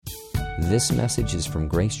This message is from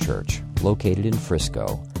Grace Church, located in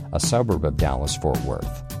Frisco, a suburb of Dallas-Fort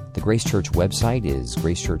Worth. The Grace Church website is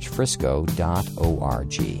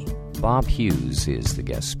gracechurchfrisco.org. Bob Hughes is the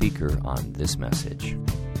guest speaker on this message.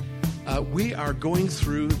 We are going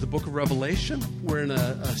through the book of Revelation. We're in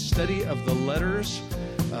a study of the letters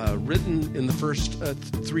written in the first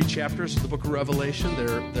 3 chapters of the book of Revelation.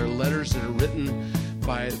 They're letters that are written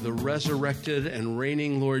by the resurrected and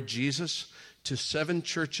reigning Lord Jesus to 7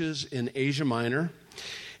 churches in Asia Minor.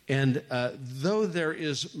 And though there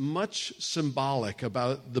is much symbolic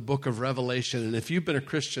about the book of Revelation, and if you've been a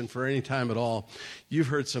Christian for any time at all, you've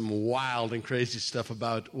heard some wild and crazy stuff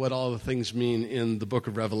about what all the things mean in the book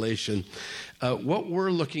of Revelation. What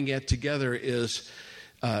we're looking at together is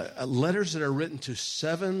letters that are written to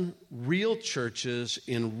 7 real churches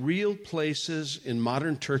in real places in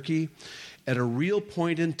modern Turkey at a real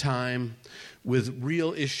point in time with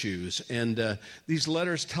real issues. And these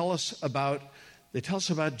letters tell us about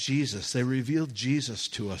Jesus. They reveal Jesus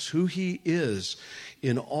to us, who he is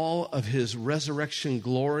in all of his resurrection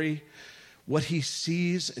glory, what he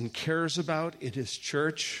sees and cares about in his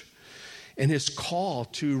church, and his call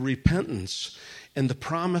to repentance and the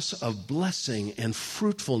promise of blessing and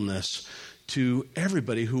fruitfulness to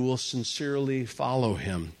everybody who will sincerely follow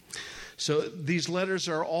him. So these letters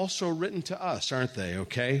are also written to us, aren't they,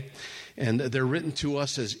 okay? And they're written to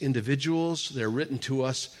us as individuals. They're written to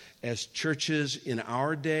us as churches in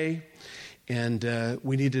our day. And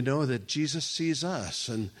we need to know that Jesus sees us,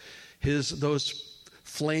 and those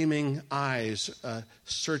flaming eyes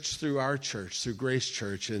search through our church, through Grace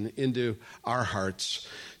Church, and into our hearts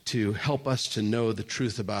to help us to know the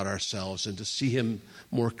truth about ourselves and to see him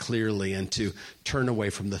more clearly and to turn away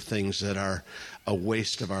from the things that are a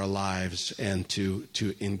waste of our lives and to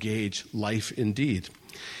engage life indeed.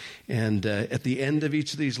 And at the end of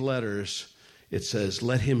each of these letters, it says,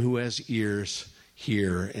 let him who has ears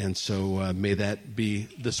hear. And so may that be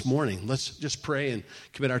this morning. Let's just pray and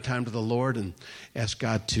commit our time to the Lord and ask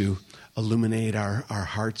God to illuminate our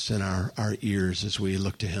hearts and our ears as we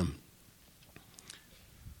look to him.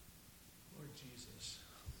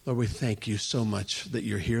 Lord, we thank you so much that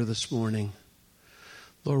you're here this morning.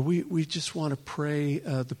 Lord, we just want to pray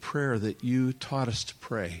the prayer that you taught us to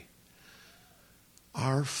pray.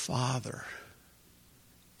 Our Father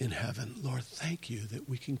in heaven. Lord, thank you that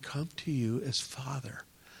we can come to you as Father.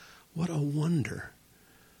 What a wonder.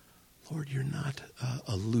 Lord, you're not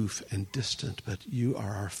aloof and distant, but you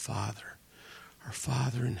are our Father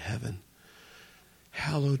in heaven.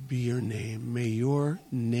 Hallowed be your name. May your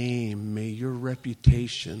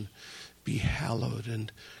reputation be hallowed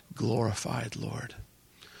and glorified, Lord.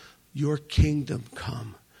 Your kingdom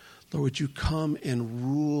come. Lord, would you come and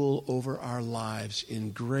rule over our lives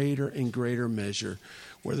in greater and greater measure.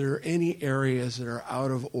 Where there are any areas that are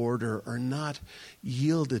out of order or not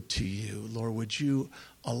yielded to you, Lord, would you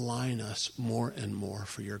align us more and more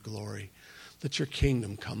for your glory. Let your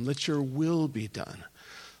kingdom come. Let your will be done.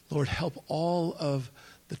 Lord, help all of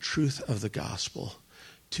the truth of the gospel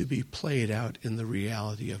to be played out in the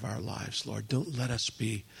reality of our lives, Lord. Don't let us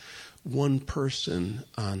be one person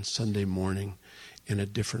on Sunday morning and a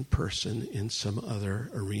different person in some other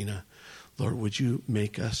arena. Lord, would you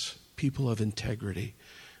make us people of integrity,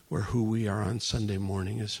 where who we are on Sunday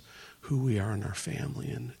morning is who we are in our family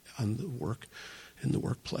and on the work, in the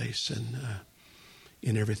workplace, and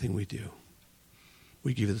in everything we do.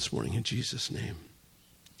 We give you this morning in Jesus' name.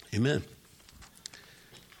 Amen.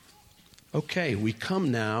 Okay, we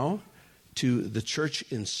come now to the church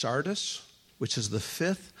in Sardis, which is the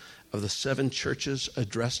 5th of the 7 churches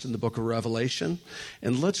addressed in the book of Revelation.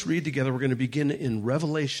 And let's read together. We're going to begin in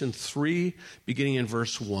Revelation 3, beginning in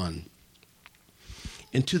verse 1.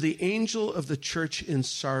 And to the angel of the church in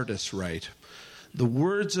Sardis write, the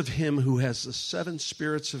words of him who has the 7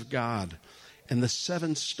 spirits of God and the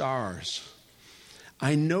 7 stars.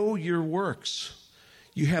 I know your works.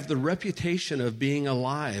 You have the reputation of being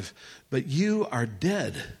alive, but you are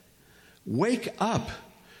dead. Wake up.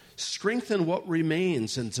 Strengthen what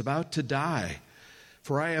remains and is about to die.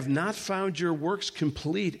 For I have not found your works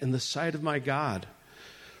complete in the sight of my God.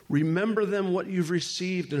 Remember them what you've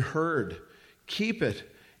received and heard. Keep it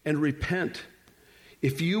and repent.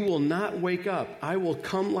 If you will not wake up, I will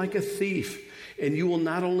come like a thief, and you will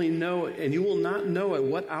not know at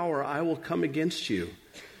what hour I will come against you.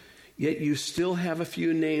 Yet you still have a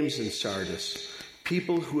few names in Sardis,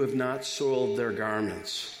 people who have not soiled their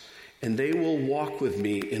garments. And they will walk with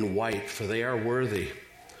me in white, for they are worthy.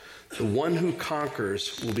 The one who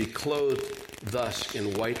conquers will be clothed thus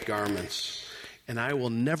in white garments, and I will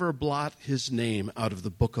never blot his name out of the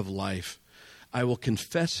book of life. I will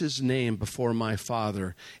confess his name before my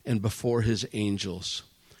Father and before his angels.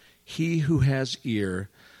 He who has ear,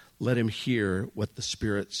 let him hear what the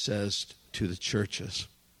Spirit says to the churches.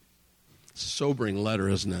 It's a sobering letter,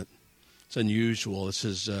 isn't it? It's unusual. This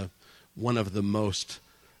is one of the most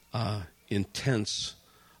intense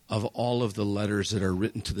of all of the letters that are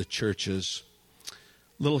written to the churches.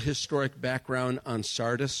 Little historic background on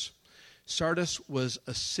Sardis. Sardis was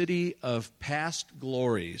a city of past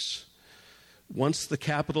glories. Once the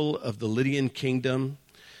capital of the Lydian kingdom,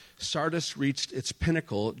 Sardis reached its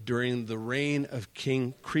pinnacle during the reign of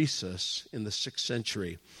King Croesus in the 6th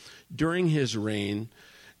century. During his reign,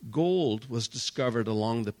 gold was discovered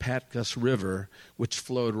along the Patkas River, which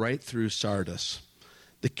flowed right through Sardis.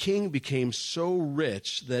 The king became so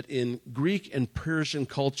rich that in Greek and Persian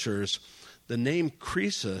cultures, the name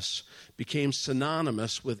Croesus became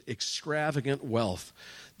synonymous with extravagant wealth.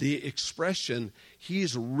 The expression,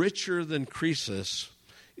 he's richer than Croesus,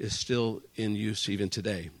 is still in use even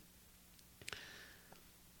today.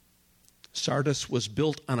 Sardis was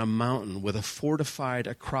built on a mountain with a fortified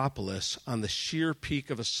acropolis on the sheer peak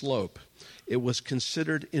of a slope. It was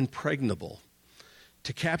considered impregnable.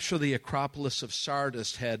 To capture the Acropolis of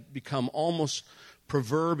Sardis had become almost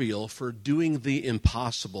proverbial for doing the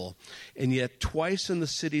impossible. And yet twice in the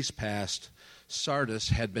city's past, Sardis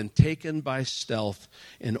had been taken by stealth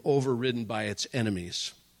and overridden by its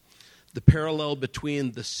enemies. The parallel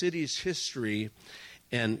between the city's history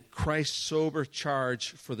and Christ's sober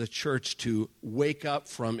charge for the church to wake up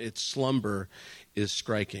from its slumber is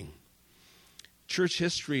striking. Church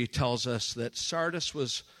history tells us that Sardis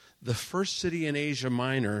was the first city in Asia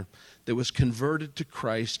Minor that was converted to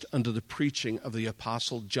Christ under the preaching of the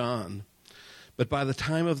Apostle John. But by the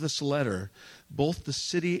time of this letter, both the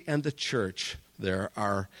city and the church, there's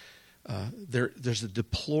a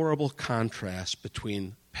deplorable contrast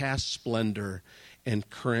between past splendor and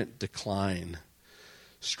current decline.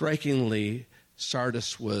 Strikingly,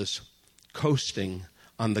 Sardis was coasting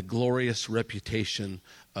on the glorious reputation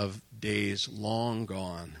of days long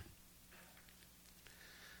gone.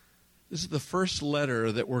 This is the first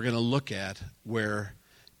letter that we're going to look at where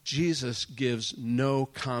Jesus gives no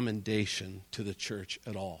commendation to the church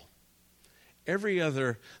at all.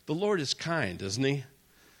 The Lord is kind, isn't he?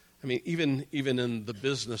 I mean, even in the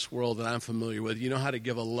business world that I'm familiar with, you know how to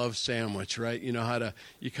give a love sandwich, right? You know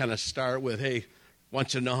you kind of start with, hey,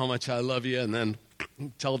 want you to know how much I love you, and then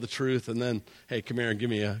tell the truth, and then, hey, come here and give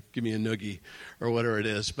me a noogie, or whatever it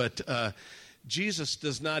is. But Jesus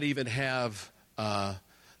does not even have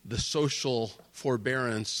the social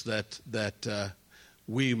forbearance that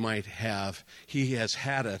we might have. He has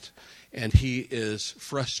had it, and he is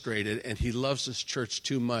frustrated, and he loves his church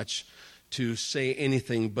too much to say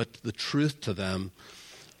anything but the truth to them.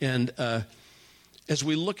 And as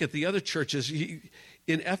we look at the other churches,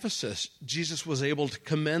 in Ephesus, Jesus was able to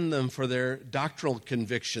commend them for their doctrinal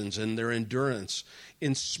convictions and their endurance.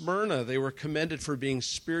 In Smyrna, they were commended for being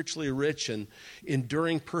spiritually rich and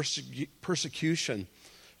enduring persecution.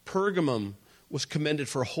 Pergamum was commended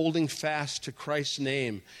for holding fast to Christ's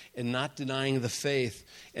name and not denying the faith.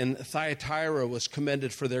 And Thyatira was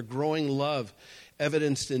commended for their growing love,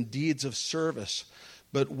 evidenced in deeds of service.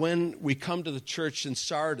 But when we come to the church in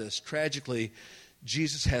Sardis, tragically,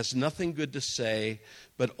 Jesus has nothing good to say,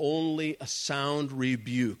 but only a sound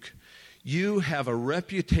rebuke. You have a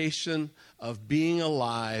reputation of being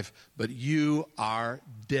alive, but you are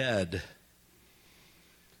dead.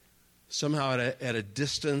 Somehow at a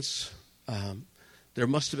distance, there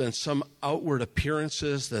must have been some outward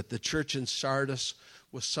appearances that the church in Sardis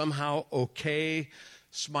was somehow okay,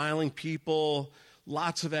 smiling people,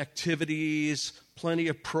 lots of activities, plenty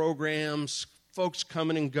of programs, folks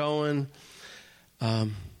coming and going.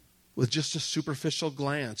 With just a superficial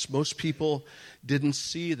glance. Most people didn't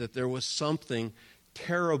see that there was something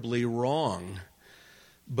terribly wrong.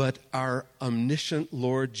 But our omniscient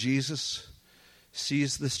Lord Jesus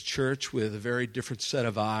sees this church with a very different set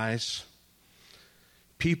of eyes.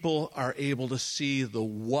 People are able to see the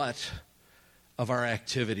what of our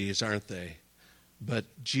activities, aren't they? But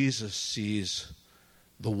Jesus sees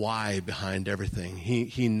the why behind everything.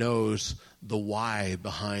 He knows the why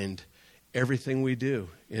behind everything we do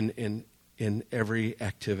in every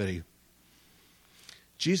activity.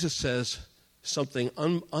 Jesus says something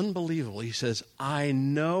unbelievable. He says, I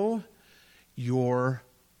know your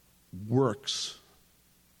works.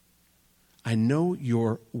 I know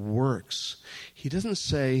your works. He doesn't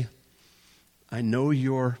say, I know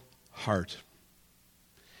your heart.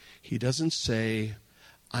 He doesn't say,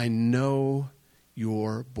 I know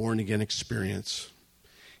your born-again experience.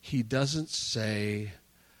 He doesn't say,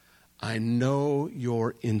 I know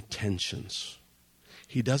your intentions.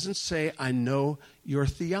 He doesn't say, I know your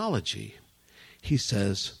theology. He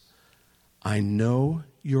says, I know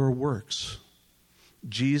your works.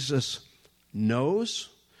 Jesus knows,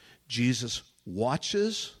 Jesus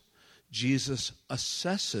watches, Jesus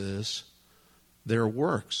assesses their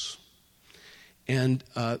works. And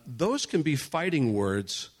those can be fighting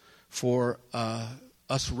words for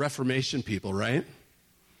us Reformation people, right?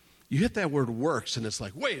 You hit that word works, and it's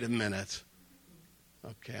like, wait a minute.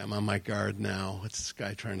 Okay, I'm on my guard now. What's this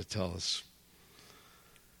guy trying to tell us?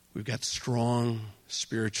 We've got strong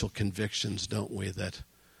spiritual convictions, don't we, that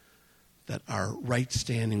our right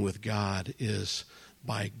standing with God is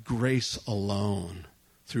by grace alone,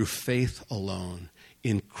 through faith alone,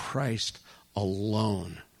 in Christ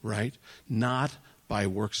alone, right? Not by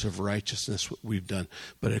works of righteousness what we've done,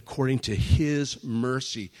 but according to his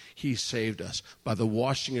mercy, he saved us by the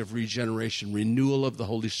washing of regeneration, renewal of the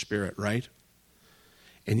Holy Spirit, right?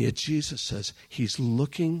 And yet Jesus says he's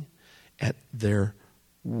looking at their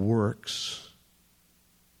works.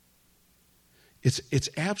 It's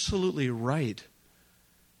absolutely right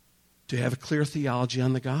to have a clear theology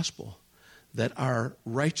on the gospel, that our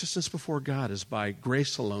righteousness before God is by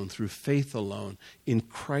grace alone, through faith alone, in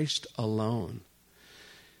Christ alone.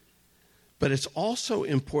 But it's also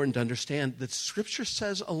important to understand that Scripture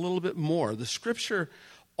says a little bit more. The Scripture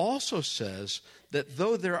also says that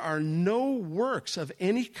though there are no works of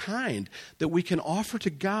any kind that we can offer to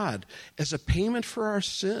God as a payment for our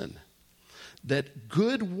sin, that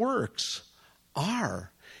good works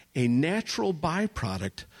are a natural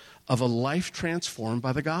byproduct of a life transformed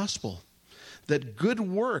by the gospel. That good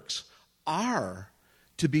works are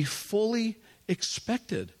to be fully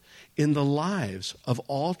expected in the lives of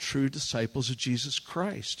all true disciples of Jesus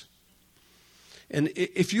Christ. And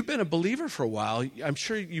if you've been a believer for a while, I'm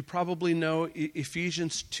sure you probably know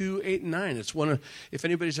Ephesians 2, 8, and 9. It's one of, if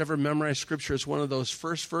anybody's ever memorized Scripture, it's one of those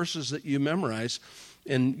first verses that you memorize.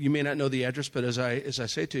 And you may not know the address, but as I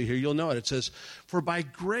say to you here, you'll know it. It says, "For by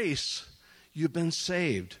grace you've been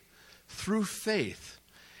saved through faith.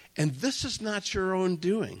 And this is not your own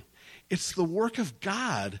doing. It's the work of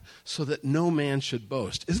God, so that no man should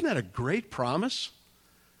boast." Isn't that a great promise?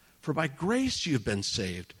 For by grace you've been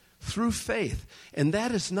saved through faith. And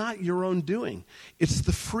that is not your own doing. It's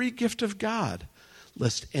the free gift of God,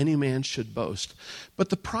 lest any man should boast. But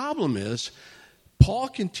the problem is, Paul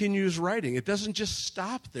continues writing. It doesn't just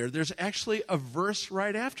stop there. There's actually a verse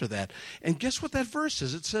right after that. And guess what that verse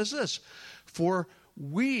is? It says this, "For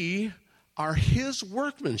we are his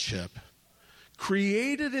workmanship,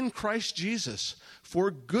 created in Christ Jesus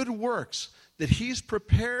for good works that he's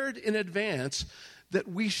prepared in advance that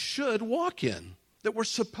we should walk in," that we're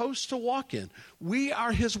supposed to walk in. We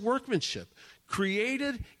are his workmanship,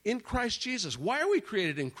 created in Christ Jesus. Why are we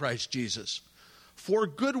created in Christ Jesus? For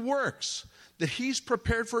good works that he's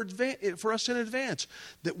prepared for us in advance,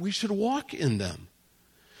 that we should walk in them.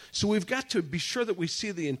 So we've got to be sure that we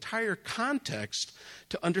see the entire context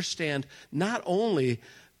to understand not only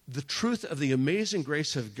the truth of the amazing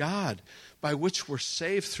grace of God by which we're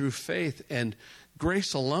saved through faith and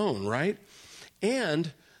grace alone, right?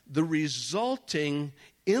 And the resulting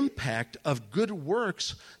impact of good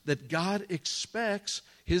works that God expects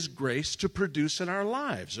his grace to produce in our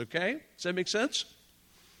lives, okay? Does that make sense?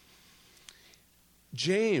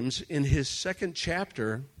 James, in his second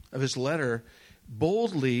chapter of his letter,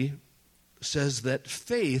 boldly says that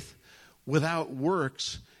faith without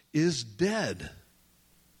works is dead.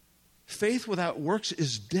 Faith without works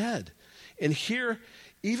is dead. And here,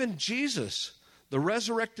 even Jesus, the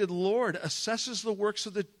resurrected Lord, assesses the works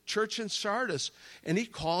of the church in Sardis, and he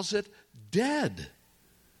calls it dead.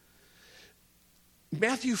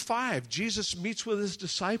 Matthew 5, Jesus meets with his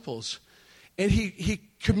disciples, and he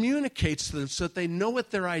communicates to them so that they know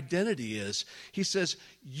what their identity is. He says,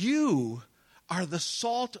 "You are the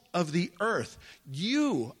salt of the earth.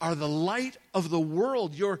 You are the light of the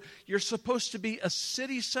world. You're supposed to be a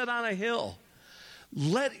city set on a hill.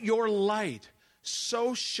 Let your light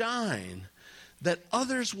so shine that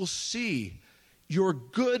others will see your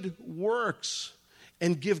good works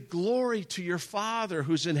and give glory to your Father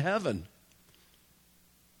who's in heaven."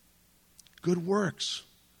 Good works.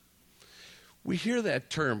 We hear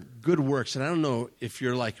that term, good works, and I don't know if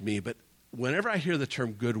you're like me, but whenever I hear the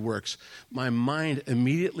term good works, my mind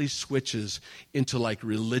immediately switches into like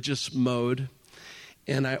religious mode.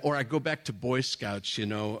 And I go back to Boy Scouts, you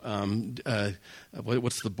know,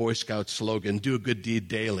 what's the Boy Scout slogan? Do a good deed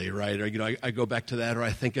daily, right? Or, you know, I go back to that, or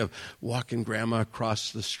I think of walking grandma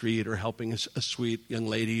across the street, or helping a sweet young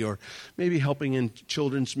lady, or maybe helping in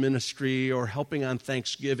children's ministry, or helping on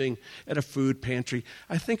Thanksgiving at a food pantry.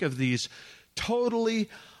 I think of these totally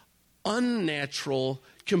unnatural,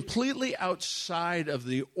 completely outside of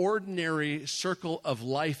the ordinary circle of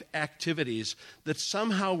life activities that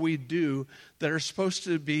somehow we do that are supposed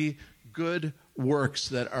to be good works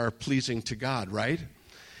that are pleasing to God, right?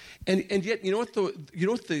 And yet, you know what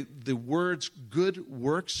the words good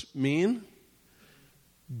works mean?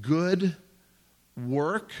 Good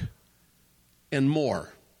work and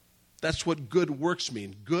more. That's what good works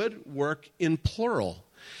mean. Good work in plural.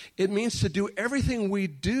 It means to do everything we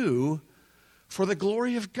do for the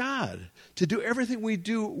glory of God, to do everything we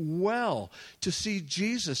do well, to see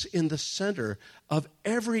Jesus in the center of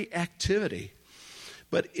every activity.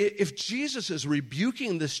 But if Jesus is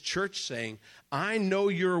rebuking this church saying, I know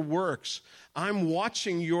your works, I'm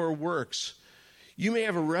watching your works, you may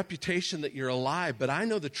have a reputation that you're alive, but I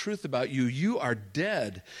know the truth about you. You are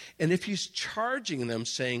dead. And if he's charging them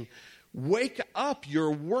saying, wake up,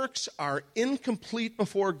 your works are incomplete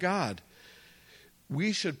before God,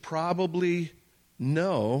 we should probably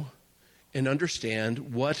know and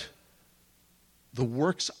understand what the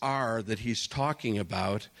works are that he's talking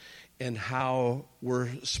about and how we're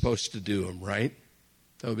supposed to do them, right?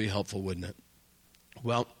 That would be helpful, wouldn't it?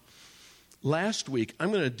 Well, last week, I'm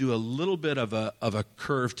going to do a little bit of a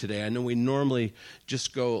curve today. I know we normally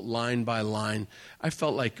just go line by line. I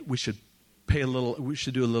felt like we should do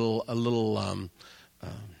a little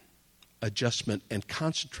adjustment and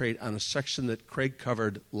concentrate on a section that Craig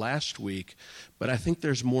covered last week, but I think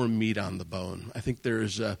there's more meat on the bone. I think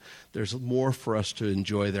there's more for us to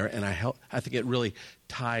enjoy there, and I think it really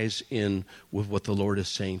ties in with what the Lord is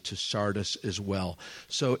saying to Sardis as well.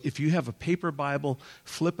 So if you have a paper Bible,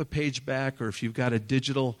 flip a page back, or if you've got a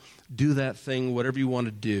digital, do that thing, whatever you want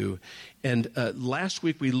to do. And last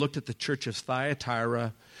week we looked at the church of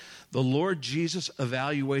Thyatira. The Lord Jesus'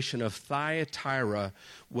 evaluation of Thyatira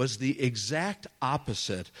was the exact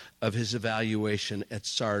opposite of his evaluation at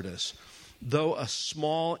Sardis. Though a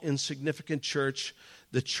small, insignificant church,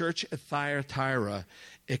 the church at Thyatira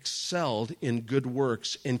excelled in good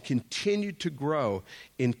works and continued to grow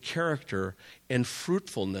in character and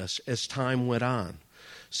fruitfulness as time went on.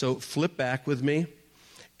 So flip back with me,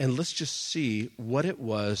 and let's just see what it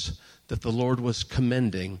was that the Lord was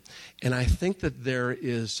commending. And I think that there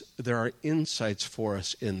are insights for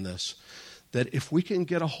us in this, that if we can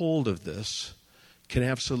get a hold of this, can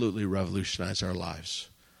absolutely revolutionize our lives.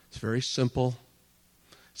 It's very simple.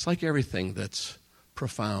 It's like everything that's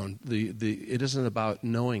profound. It isn't about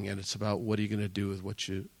knowing it. It's about what are you going to do with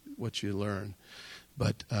what you learn.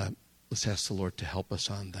 But let's ask the Lord to help us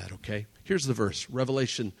on that, okay? Here's the verse,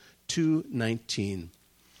 Revelation 2:19.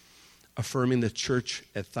 Affirming the church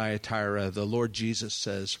at Thyatira, the Lord Jesus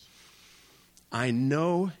says, I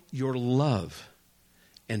know your love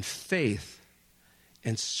and faith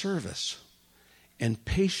and service and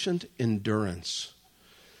patient endurance,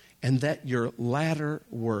 and that your latter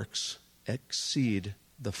works exceed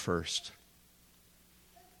the first.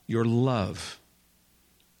 Your love,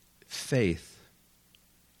 faith,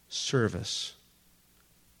 service,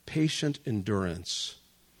 patient endurance,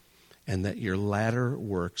 and that your latter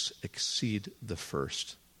works exceed the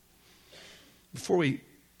first. Before we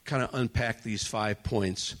kind of unpack these 5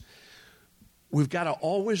 points, we've got to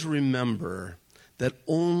always remember that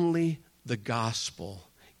only the gospel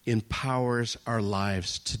empowers our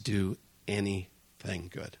lives to do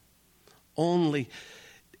anything good.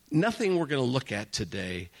 Nothing we're going to look at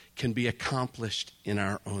today can be accomplished in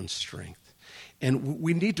our own strength. And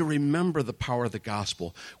we need to remember the power of the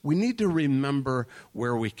gospel. We need to remember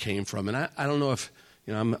where we came from. And I don't know if,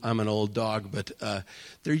 I'm an old dog, but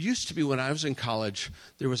there used to be, when I was in college,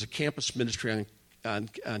 there was a campus ministry on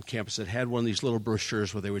campus that had one of these little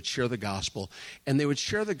brochures where they would share the gospel. And they would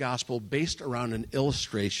share the gospel based around an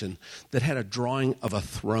illustration that had a drawing of a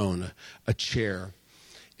throne, a chair.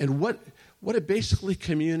 And what it basically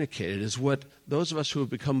communicated is what those of us who have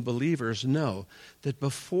become believers know, that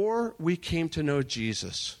before we came to know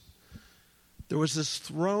Jesus, there was this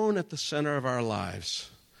throne at the center of our lives.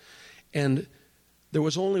 And there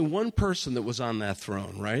was only one person that was on that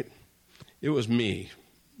throne, right? It was me,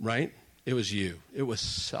 right? It was you. It was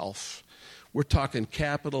self. We're talking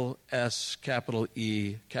capital S, capital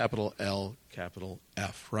E, capital L, capital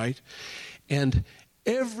F, right? And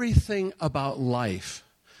everything about life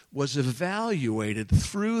was evaluated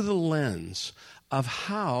through the lens of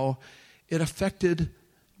how it affected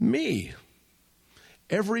me.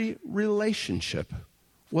 Every relationship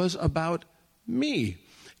was about me.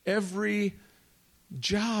 Every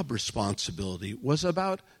job responsibility was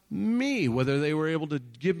about me, whether they were able to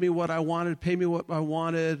give me what I wanted, pay me what I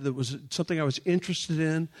wanted, that was something I was interested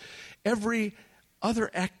in. Every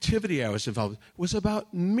other activity I was involved with was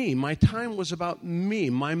about me. My time was about me.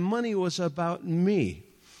 My money was about me.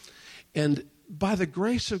 And by the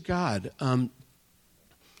grace of God, the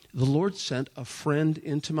Lord sent a friend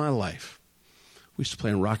into my life. We used to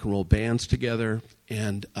play in rock and roll bands together,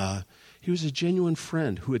 and he was a genuine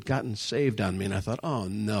friend who had gotten saved on me. And I thought, oh,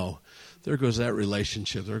 no, there goes that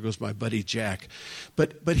relationship. There goes my buddy Jack.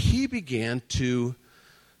 But he began to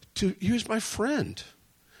he was my friend.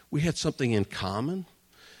 We had something in common.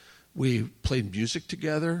 We played music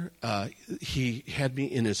together. He had me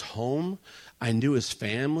in his home. I knew his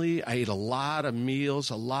family. I ate a lot of meals,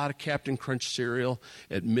 a lot of Captain Crunch cereal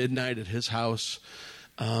at midnight at his house.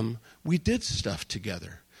 We did stuff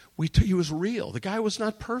together. He was real. The guy was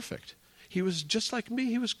not perfect. He was just like me.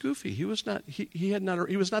 He was goofy. He was not. He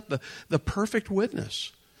was not the perfect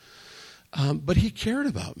witness. But he cared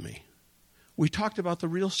about me. We talked about the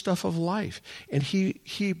real stuff of life, and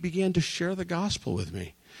he began to share the gospel with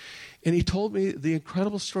me. And he told me the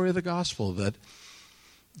incredible story of the gospel that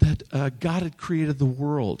God had created the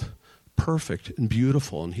world perfect and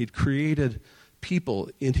beautiful, and he'd created people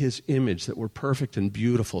in his image that were perfect and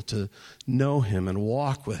beautiful to know him and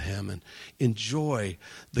walk with him and enjoy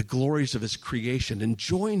the glories of his creation and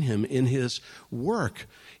join him in his work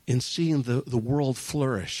in seeing the world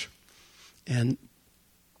flourish. And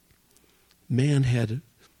man had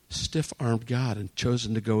stiff-armed God and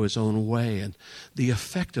chosen to go his own way. And the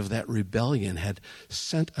effect of that rebellion had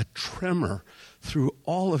sent a tremor through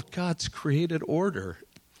all of God's created order.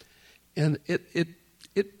 And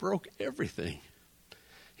it broke everything.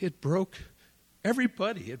 It broke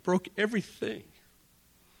everybody. It broke everything.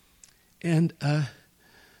 And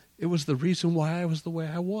it was the reason why I was the way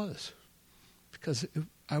I was. Because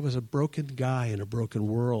I was a broken guy in a broken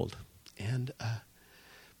world. And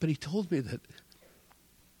but he told me that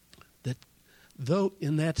though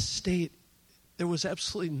in that state, there was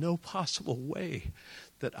absolutely no possible way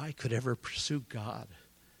that I could ever pursue God.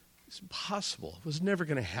 It's impossible. It was never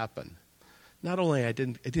going to happen. Not only I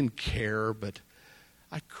didn't care, but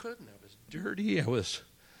I couldn't. I was dirty. It was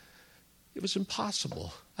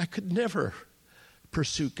impossible. I could never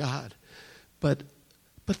pursue God. But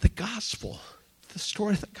the gospel, the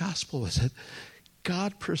story of the gospel was that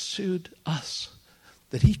God pursued us.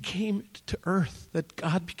 That he came to earth, that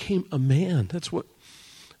God became a man. That's what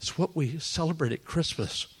we celebrate at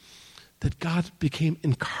Christmas, that God became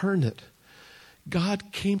incarnate.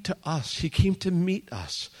 God came to us. He came to meet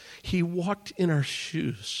us. He walked in our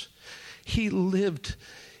shoes. He lived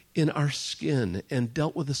in our skin and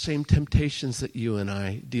dealt with the same temptations that you and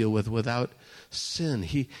I deal with without sin.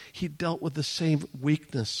 He dealt with the same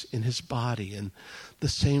weakness in his body and the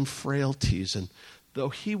same frailties. And though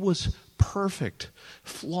he was perfect,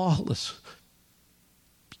 flawless,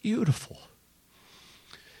 beautiful,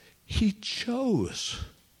 he chose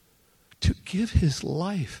to give his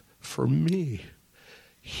life for me.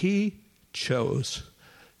 He chose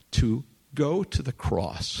to go to the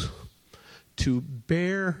cross, to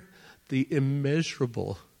bear the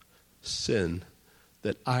immeasurable sin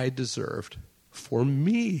that I deserved for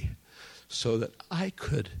me, so that I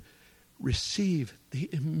could receive the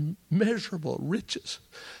immeasurable riches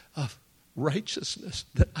of righteousness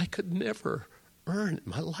that I could never earn in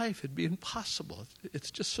my life. It'd be impossible. It's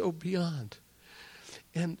just so beyond.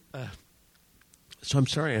 And so I'm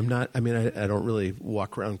sorry, I don't really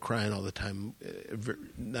walk around crying all the time,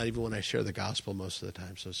 not even when I share the gospel most of the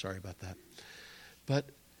time, so sorry about that. But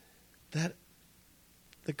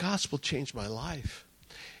the gospel changed my life.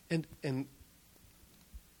 And I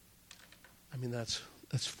mean, that's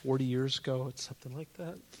 40 years ago. It's something like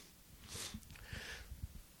that.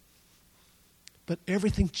 But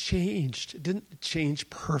everything changed. It didn't change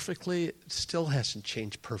perfectly. It still hasn't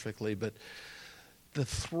changed perfectly. But the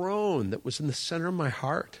throne that was in the center of my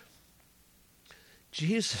heart,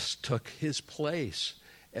 Jesus took his place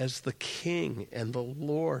as the King and the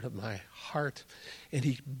Lord of my heart. And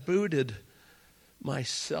he booted my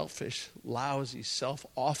selfish, lousy self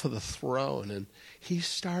off of the throne. And he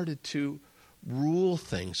started to rule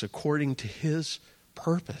things according to his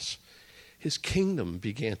purpose. His kingdom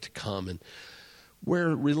began to come, and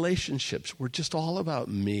where relationships were just all about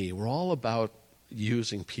me, we're all about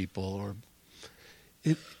using people,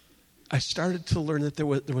 I started to learn that there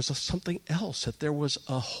was something else, that there was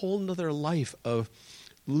a whole nother life of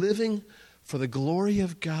living for the glory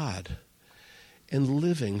of God and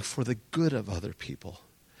living for the good of other people.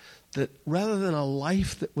 That rather than a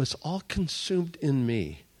life that was all consumed in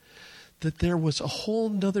me, that there was a whole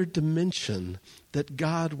nother dimension that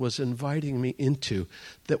God was inviting me into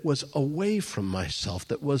that was away from myself,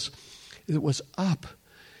 that was up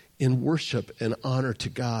in worship and honor to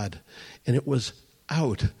God. And it was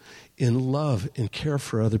out in love and care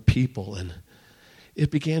for other people. And it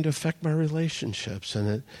began to affect my relationships, and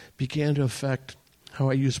it began to affect how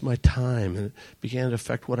I used my time, and it began to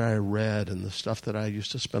affect what I read and the stuff that I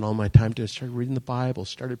used to spend all my time doing. I started reading the Bible,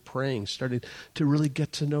 started praying, started to really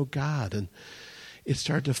get to know God, and it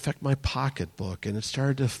started to affect my pocketbook, and it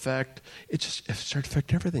started to affect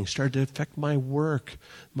everything. It started to affect my work,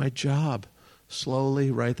 my job,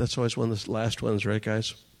 slowly, right? That's always one of the last ones, right,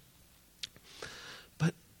 guys?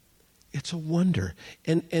 But it's a wonder.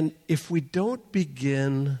 And if we don't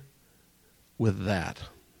begin with that,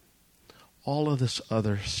 all of this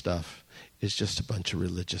other stuff is just a bunch of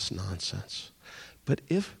religious nonsense. But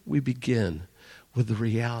if we begin with the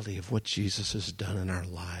reality of what Jesus has done in our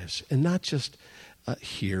lives, and not just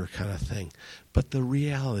here kind of thing, but the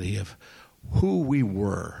reality of who we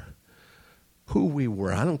were.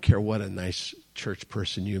 I don't care what a nice church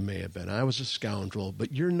person you may have been. I was a scoundrel,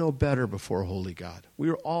 but you're no better before holy God.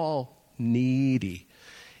 We're all needy.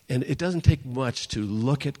 And it doesn't take much to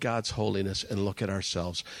look at God's holiness and look at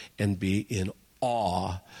ourselves and be in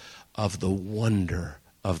awe of the wonder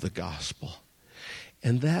of the gospel.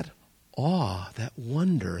 And that awe, that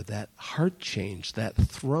wonder, that heart change, that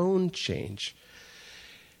throne change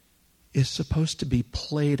is supposed to be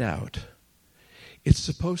played out. It's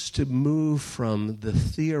supposed to move from the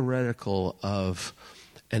theoretical of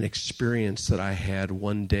an experience that I had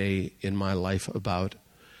one day in my life about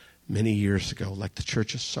many years ago, like the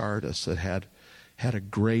Church of Sardis that had a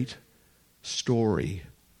great story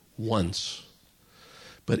once.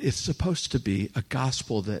 But it's supposed to be a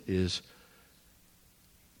gospel that is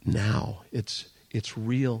now. It's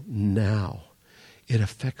real now. It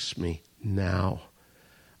affects me now.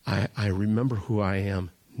 I remember who I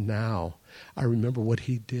am now. I remember what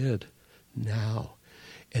he did now.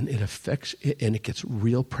 And it affects, and it gets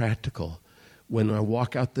real practical. When I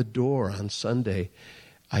walk out the door on Sunday,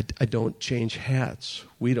 I don't change hats.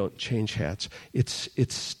 We don't change hats. It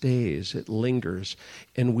stays. It lingers.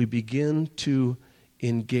 And we begin to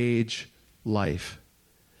engage life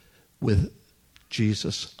with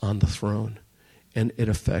Jesus on the throne. And it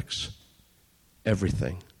affects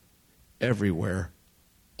everything, everywhere,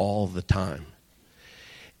 all the time.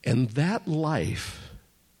 And that life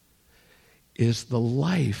is the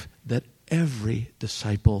life that every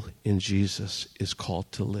disciple in Jesus is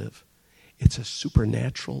called to live. It's a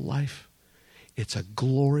supernatural life. It's a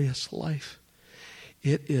glorious life.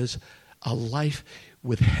 It is a life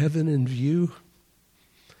with heaven in view.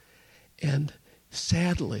 And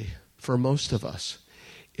sadly, for most of us,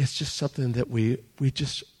 it's just something that we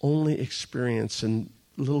just only experience in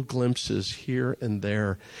little glimpses here and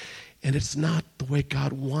there. And it's not the way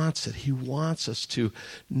God wants it. He wants us to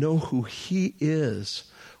know who he is,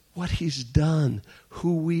 what he's done,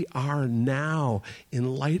 who we are now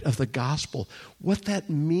in light of the gospel, what that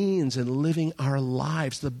means in living our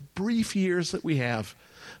lives, the brief years that we have.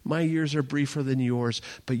 My years are briefer than yours,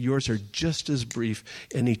 but yours are just as brief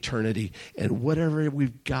in eternity. And whatever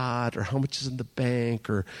we've got, or how much is in the bank,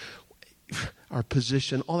 or our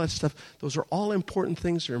position, all that stuff, those are all important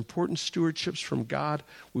things. They're important stewardships from God.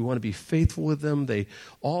 We want to be faithful with them.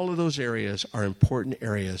 All of those areas are important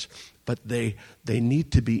areas, but they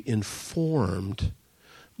need to be informed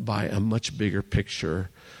by a much bigger picture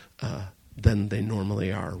than they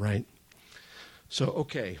normally are, right? So,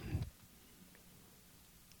 okay.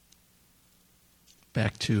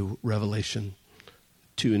 Back to Revelation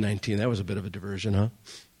 2:19. That was a bit of a diversion, huh?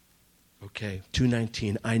 Okay,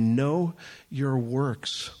 2:19. I know your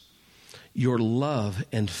works, your love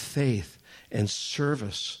and faith and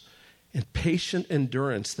service and patient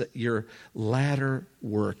endurance, that your latter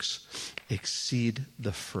works exceed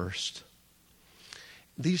the first.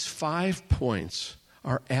 These 5 points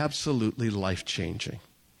are absolutely life-changing.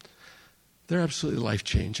 They're absolutely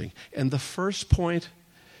life-changing. And the first point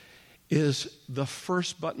is the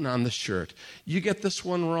first button on the shirt. You get this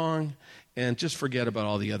one wrong, and just forget about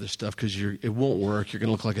all the other stuff, because it won't work. You're going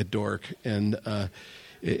to look like a dork, and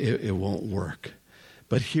it won't work.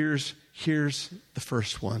 But here's the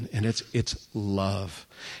first one, and it's love.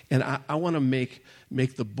 And I want to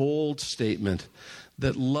make the bold statement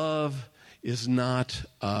that love is not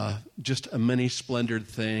just a many-splendored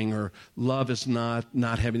thing, or love is not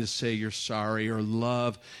having to say you're sorry, or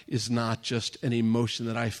love is not just an emotion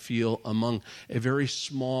that I feel among a very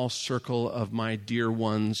small circle of my dear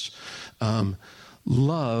ones.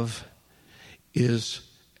 Love is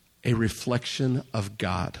a reflection of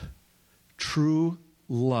God. True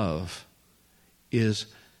love is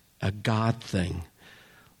a God thing.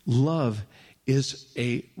 Love is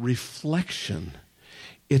a reflection.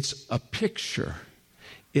 It's a picture.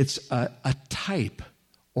 It's a type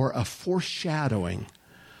or a foreshadowing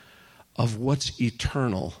of what's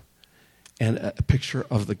eternal and a picture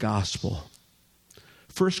of the gospel.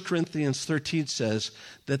 1 Corinthians 13 says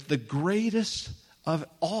that the greatest of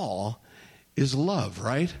all is love,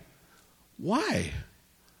 right? Why?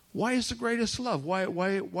 Why is the greatest love?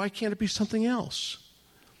 Why can't it be something else?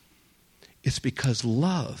 It's because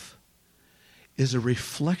love is a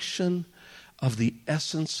reflection of the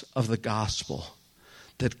essence of the gospel,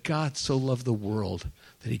 that God so loved the world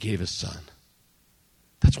that he gave his son.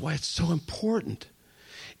 That's why it's so important.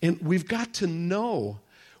 And we have got to know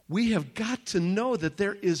that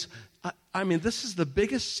there is, this is the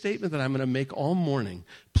biggest statement that I'm going to make all morning.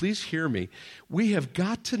 Please hear me. We have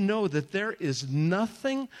got to know that there is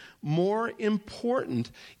nothing more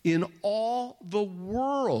important in all the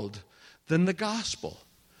world than the gospel.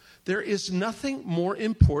 There is nothing more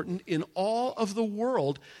important in all of the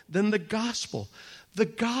world than the gospel. The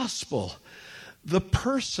gospel, the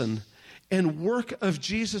person and work of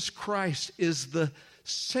Jesus Christ is the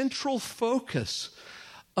central focus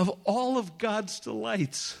of all of God's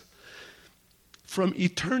delights from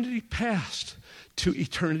eternity past to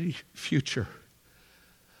eternity future.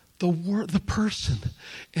 The person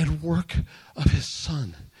and work of his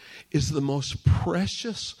Son is the most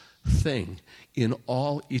precious thing in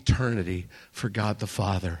all eternity for God the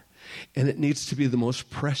Father. And it needs to be the most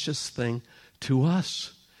precious thing to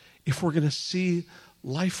us if we're going to see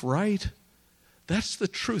life right. That's the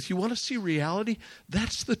truth. You want to see reality?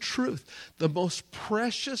 That's the truth. The most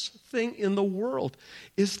precious thing in the world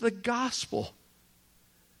is the gospel,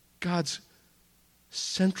 God's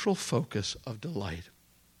central focus of delight.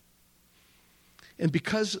 And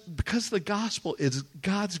because the gospel is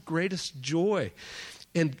God's greatest joy,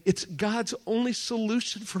 and it's God's only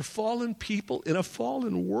solution for fallen people in a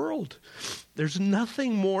fallen world, there's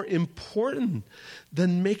nothing more important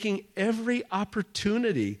than making every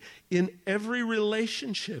opportunity in every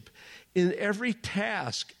relationship, in every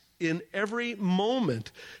task, in every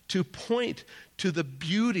moment to point to the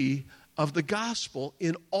beauty of the gospel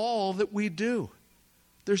in all that we do.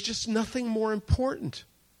 There's just nothing more important.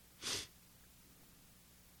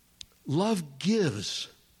 Love gives.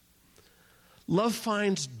 Love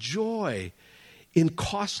finds joy in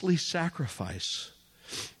costly sacrifice.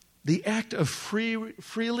 The act of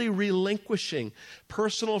freely relinquishing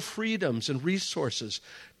personal freedoms and resources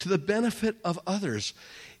to the benefit of others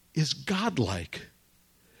is godlike.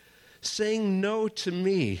 Saying no to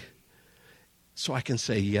me so I can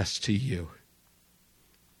say yes to you.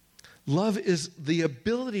 Love is the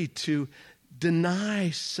ability to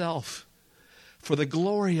deny self for the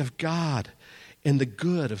glory of God and the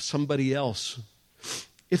good of somebody else.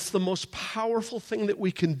 It's the most powerful thing that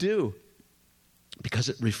we can do because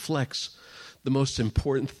it reflects the most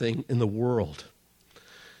important thing in the world.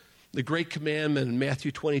 The great commandment in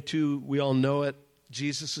Matthew 22, we all know it.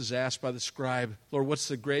 Jesus is asked by the scribe, Lord, what's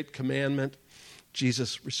the great commandment?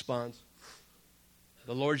 Jesus responds,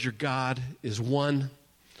 the Lord your God is one,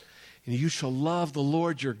 and you shall love the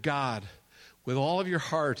Lord your God with all of your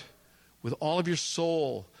heart, with all of your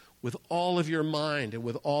soul, with all of your mind, and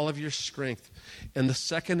with all of your strength. And the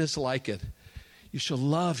second is like it. You shall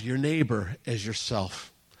love your neighbor as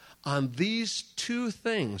yourself. On these two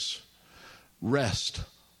things rest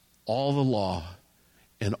all the law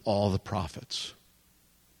and all the prophets.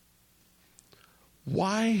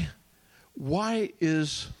 Why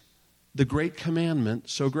is the great commandment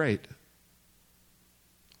so great?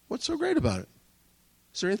 What's so great about it?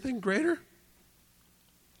 Is there anything greater?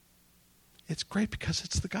 It's great because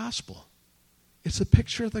it's the gospel. It's a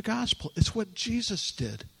picture of the gospel. It's what Jesus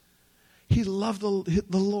did. He loved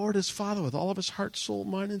the Lord his Father with all of his heart, soul,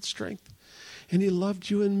 mind, and strength. And he loved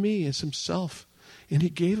you and me as himself. And he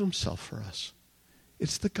gave himself for us.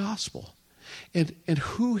 It's the gospel. And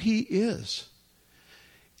who he is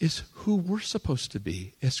who we're supposed to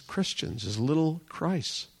be as Christians, as little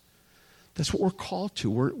Christs. That's what we're called to.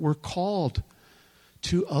 We're called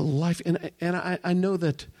to a life. And I know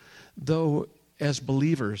that though as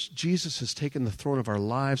believers, Jesus has taken the throne of our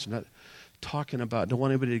lives. I'm not talking about, don't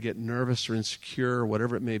want anybody to get nervous or insecure or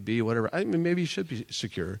whatever it may be, whatever. I mean, maybe you should be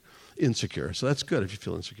insecure. So that's good if you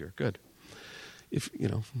feel insecure. Good.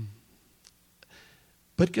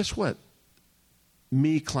 But guess what?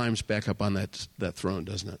 Me climbs back up on that throne,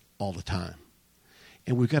 doesn't it? All the time.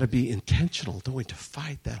 And we've got to be intentional, don't we, to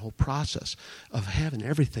fight that whole process of having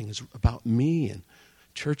everything is about me, and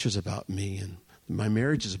church is about me, and my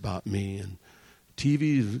marriage is about me, and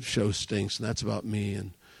TV show stinks, and that's about me,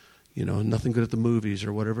 and nothing good at the movies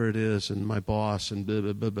or whatever it is, and my boss, and blah,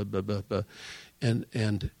 blah, blah, blah, blah, blah.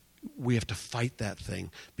 And we have to fight that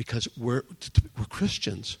thing because we're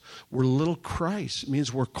Christians. We're little Christ. It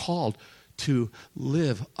means we're called to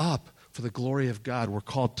live up for the glory of God. We're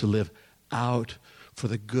called to live out for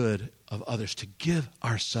the good of others, to give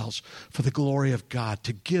ourselves for the glory of God,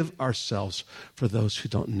 to give ourselves for those who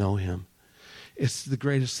don't know him. It's the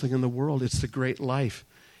greatest thing in the world. It's the great life.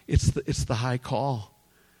 It's the high call.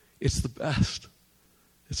 It's the best.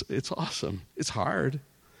 It's awesome. It's hard,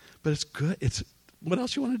 but it's good. What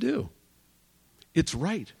else you want to do? It's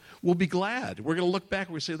right. We'll be glad. We're going to look back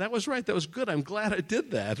and we say, that was right. That was good. I'm glad I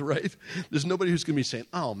did that, right? There's nobody who's going to be saying,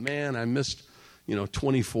 oh, man, I missed,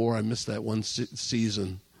 24. I missed that one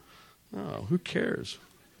season. Oh, who cares?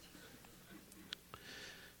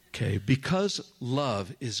 Okay, because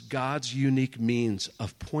love is God's unique means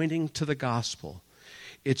of pointing to the gospel,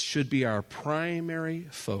 it should be our primary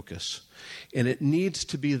focus. And it needs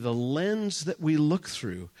to be the lens that we look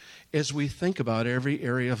through as we think about every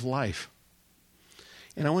area of life.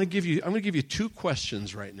 And I'm going to give you 2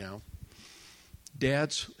 questions right now.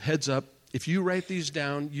 Dads, heads up. If you write these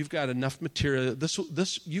down, you've got enough material.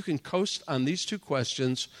 This you can coast on these 2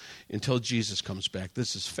 questions until Jesus comes back.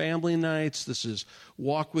 This is family nights. This is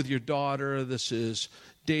walk with your daughter. This is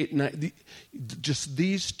date night. Just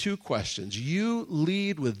these 2 questions. You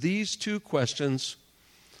lead with these 2 questions,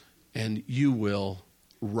 and you will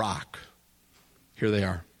rock. Here they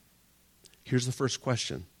are. Here's the first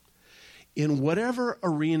question. In whatever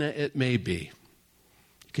arena it may be,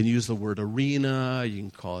 you can use the word arena, you can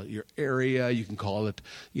call it your area, you can call it,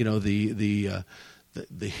 the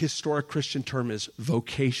historic Christian term is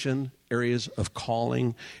vocation, areas of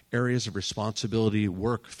calling, areas of responsibility,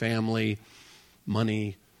 work, family,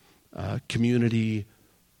 money, community,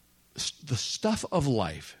 the stuff of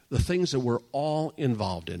life, the things that we're all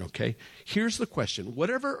involved in, okay? Here's the question.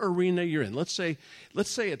 Whatever arena you're in, let's say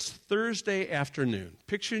it's Thursday afternoon.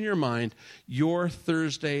 Picture in your mind your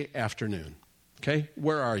Thursday afternoon, okay?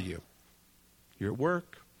 Where are you? You're at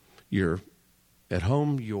work, you're at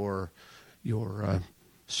home, you're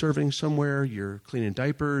serving somewhere, you're cleaning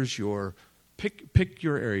diapers, pick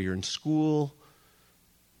your area, you're in school,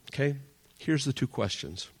 okay? Here's the 2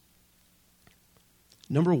 questions.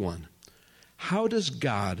 Number 1, how does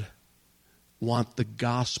God want the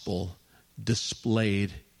gospel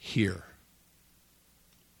displayed here?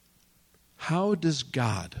 How does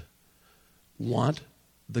God want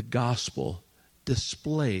the gospel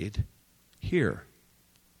displayed here?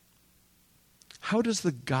 How does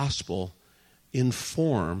the gospel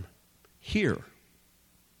inform here?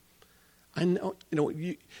 I know,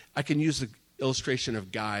 I can use the illustration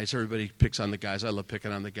of guys. Everybody picks on the guys. I love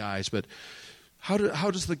picking on the guys, but how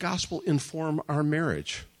does the gospel inform our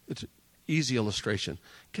marriage? It's an easy illustration.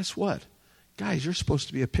 Guess what? Guys, you're supposed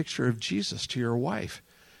to be a picture of Jesus to your wife.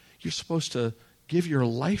 You're supposed to give your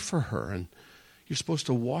life for her, and you're supposed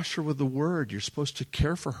to wash her with the word. You're supposed to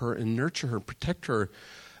care for her and nurture her, protect her.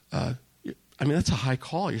 That's a high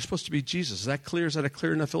call. You're supposed to be Jesus. Is that clear? Is that a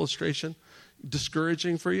clear enough illustration?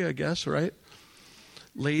 Discouraging for you, I guess, right?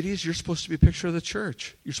 Ladies, you're supposed to be a picture of the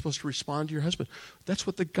church. You're supposed to respond to your husband. That's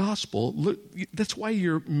what the gospel, that's why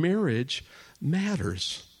your marriage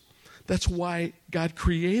matters. That's why God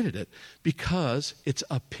created it, because it's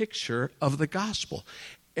a picture of the gospel.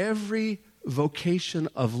 Every vocation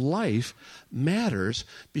of life matters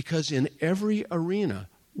because in every arena,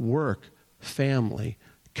 work, family,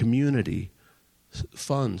 community,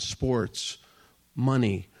 fun, sports,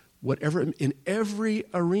 money, whatever, in every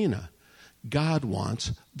arena, God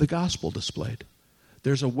wants the gospel displayed.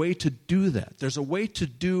 There's a way to do that. There's a way to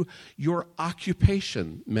do your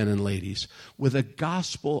occupation, men and ladies, with a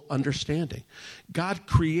gospel understanding. God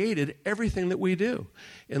created everything that we do.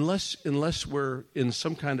 Unless we're in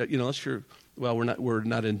some kind of, we're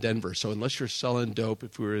not in Denver. So unless you're selling dope,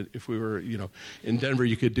 if we were, in Denver,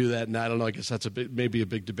 you could do that. And I don't know, I guess that's maybe a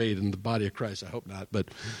big debate in the body of Christ. I hope not. But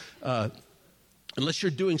unless you're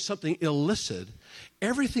doing something illicit,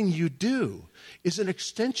 everything you do is an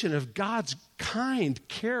extension of God's kind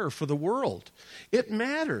care for the world. It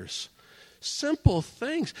matters. Simple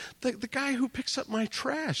things. The guy who picks up my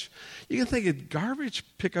trash. You can think of garbage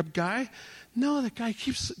pickup guy. No, that guy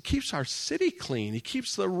keeps our city clean. He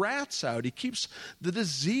keeps the rats out. He keeps the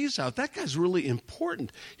disease out. That guy's really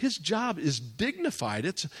important. His job is dignified.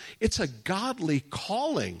 It's a godly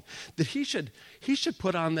calling that he should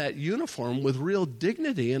put on that uniform with real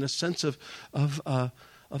dignity and a sense of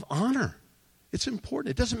honor. It's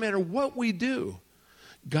important. It doesn't matter what we do.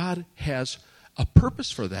 God has a purpose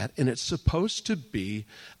for that, and it's supposed to be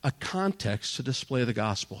a context to display the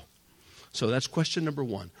gospel. So that's question number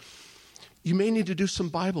 1. You may need to do some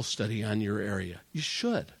Bible study on your area. You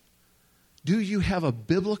should. Do you have a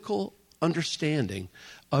biblical understanding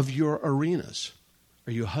of your arenas?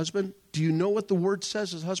 Are you a husband? Do you know what the word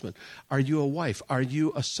says as husband? Are you a wife? Are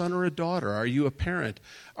you a son or a daughter? Are you a parent?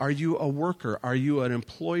 Are you a worker? Are you an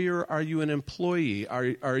employer? Are you an employee?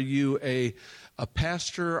 Are you a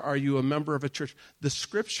pastor? Are you a member of a church? The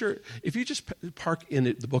scripture, if you just park in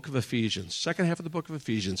the book of Ephesians, second half of the book of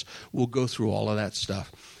Ephesians, we'll go through all of that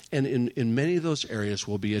stuff. And in many of those areas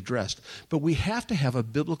will be addressed. But we have to have a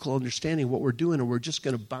biblical understanding of what we're doing, or we're just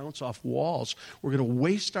going to bounce off walls. We're going to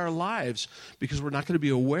waste our lives because we're not going to be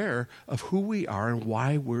aware of who we are and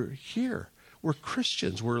why we're here. We're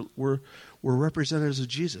Christians. We're representatives of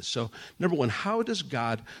Jesus. So, number one, how does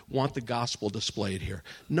God want the gospel displayed here?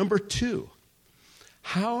 Number two,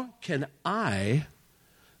 how can I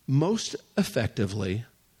most effectively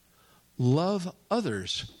love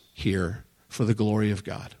others here for the glory of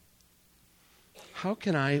God? How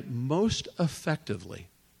can I most effectively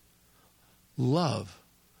love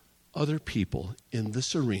other people in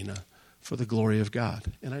this arena for the glory of God?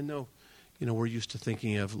 And I know, we're used to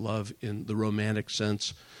thinking of love in the romantic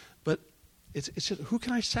sense, but it's who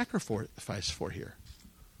can I sacrifice for here?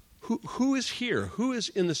 Who is here? Who is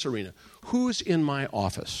in this arena? Who is in my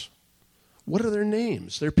office? What are their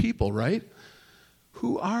names? They're people, right?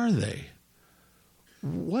 Who are they?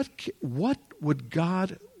 What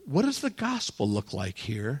does the gospel look like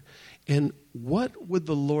here? And what would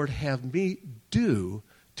the Lord have me do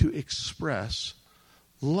to express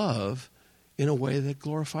love in a way that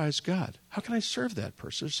glorifies God? How can I serve that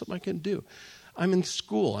person? There's something I can do. I'm in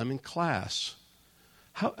school. I'm in class.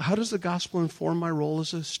 How does the gospel inform my role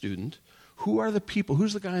as a student? Who are the people?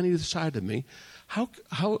 Who's the guy on either side of me? How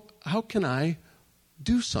can I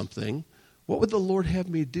do something? What would the Lord have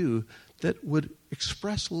me do that would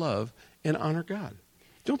express love and honor God?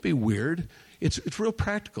 Don't be weird. It's real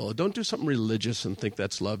practical. Don't do something religious and think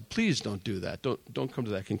that's love. Please don't do that. Don't come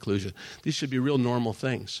to that conclusion. These should be real normal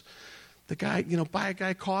things. The guy, buy a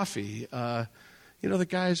guy coffee. The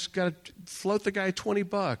guy's got to float the guy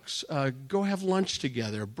 $20. Go have lunch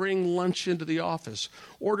together. Bring lunch into the office.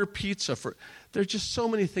 Order pizza There's just so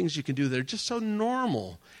many things you can do that are just so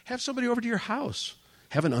normal. Have somebody over to your house.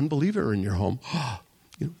 Have an unbeliever in your home.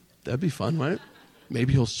 That'd be fun, right?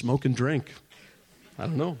 Maybe he'll smoke and drink. I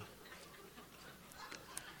don't know.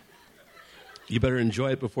 You better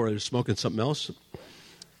enjoy it before they're smoking something else,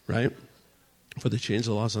 right? Before they change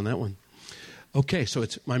the laws on that one. Okay, so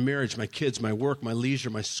it's my marriage, my kids, my work, my leisure,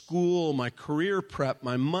 my school, my career prep,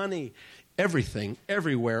 my money, everything,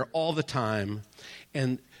 everywhere, all the time.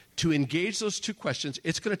 And to engage those two questions,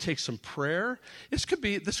 it's going to take some prayer. This could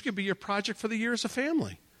be your project for the year as a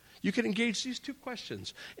family. You can engage these two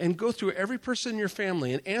questions and go through every person in your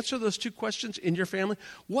family and answer those two questions in your family.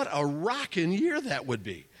 What a rocking year that would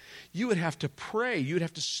be. You would have to pray. You would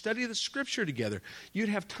have to study the scripture together. You'd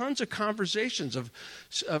have tons of conversations of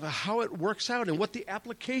how it works out and what the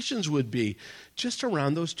applications would be just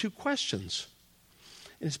around those two questions.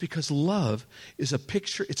 And it's because love is a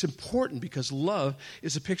picture. It's important because love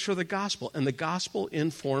is a picture of the gospel, and the gospel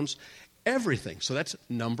informs everything. So that's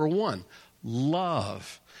number one,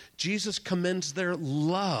 love. Jesus commends their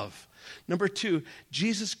love. Number two,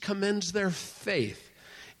 Jesus commends their faith.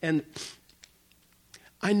 And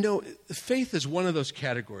I know faith is one of those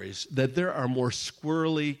categories that there are more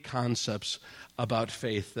squirrely concepts about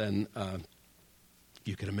faith than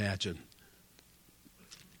you can imagine.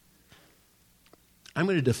 I'm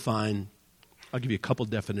going to I'll give you a couple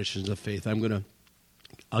definitions of faith.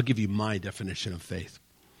 I'll give you my definition of faith.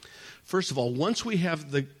 First of all, once we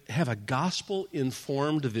have a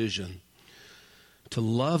gospel-informed vision to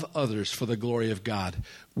love others for the glory of God,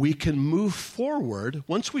 we can move forward.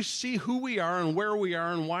 Once we see who we are and where we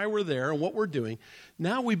are and why we're there and what we're doing,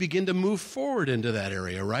 now we begin to move forward into that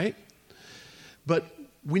area, right? But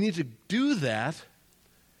we need to do that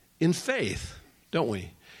in faith, don't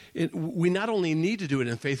we? We not only need to do it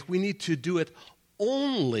in faith, we need to do it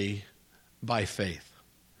only by faith.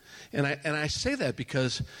 And I say that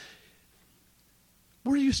because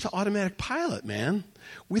we're used to automatic pilot, man.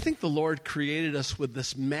 We think the Lord created us with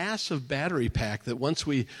this massive battery pack that once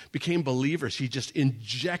we became believers, He just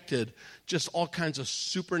injected just all kinds of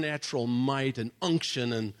supernatural might and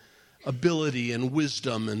unction and ability and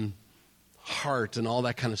wisdom and heart and all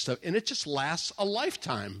that kind of stuff. And it just lasts a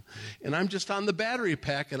lifetime. And I'm just on the battery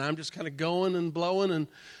pack, and I'm just kind of going and blowing and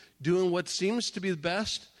doing what seems to be the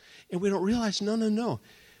best. And we don't realize, no.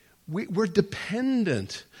 We're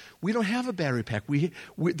dependent. We don't have a battery pack.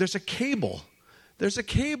 There's a cable. There's a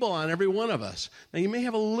cable on every one of us. Now, you may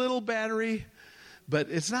have a little battery, but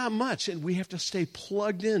it's not much. And we have to stay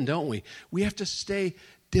plugged in, don't we? We have to stay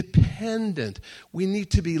dependent. We need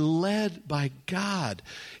to be led by God.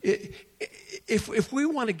 If we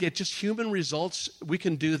want to get just human results, we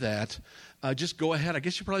can do that. Just go ahead. I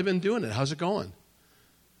guess you've probably been doing it. How's it going?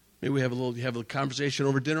 Maybe you have a conversation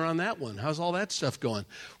over dinner on that one. How's all that stuff going?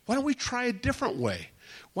 Why don't we try a different way?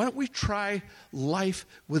 Why don't we try life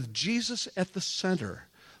with Jesus at the center,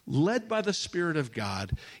 led by the Spirit of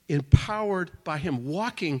God, empowered by Him,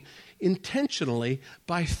 walking intentionally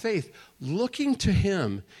by faith, looking to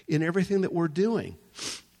Him in everything that we're doing.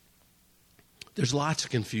 There's lots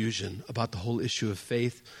of confusion about the whole issue of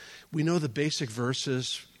faith. We know the basic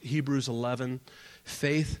verses, Hebrews 11.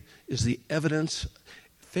 Faith is the evidence.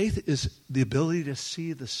 Faith is the ability to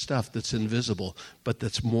see the stuff that's invisible, but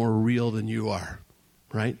that's more real than you are,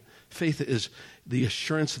 right? Faith is the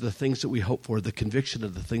assurance of the things that we hope for, the conviction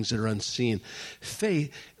of the things that are unseen.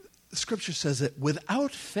 Faith, Scripture says that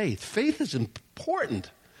without faith, faith is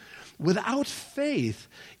important. Without faith,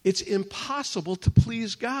 it's impossible to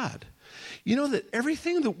please God. You know that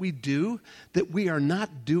everything that we do, that we are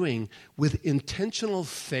not doing with intentional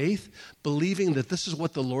faith, believing that this is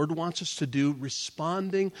what the Lord wants us to do,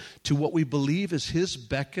 responding to what we believe is His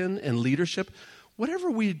beckon and leadership,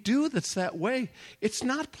 whatever we do that's that way, it's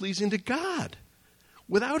not pleasing to God.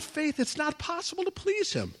 Without faith, it's not possible to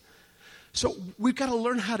please Him. So we've got to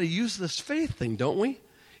learn how to use this faith thing, don't we?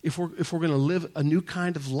 If we're going to live a new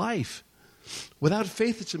kind of life. Without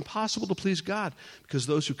faith, it's impossible to please God, because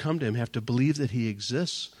those who come to Him have to believe that He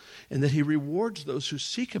exists and that He rewards those who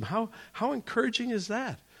seek Him. How encouraging is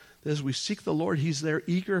that? That as we seek the Lord, He's there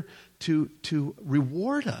eager to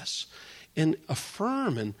reward us and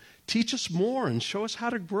affirm and teach us more and show us how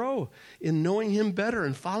to grow in knowing Him better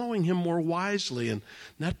and following Him more wisely and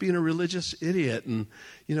not being a religious idiot and,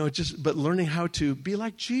 but learning how to be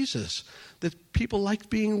like Jesus, that people liked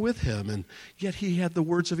being with Him, and yet He had the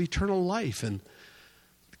words of eternal life, and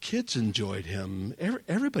the kids enjoyed Him.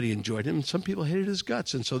 Everybody enjoyed Him, and some people hated His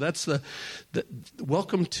guts. And so that's the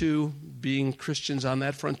welcome to being Christians on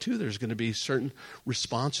that front too. There's going to be certain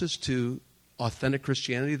responses to authentic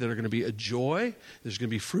Christianity that are going to be a joy. There's going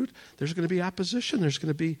to be fruit. There's going to be opposition.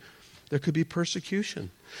 There could be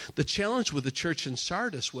persecution. The challenge with the church in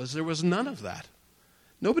Sardis was there was none of that.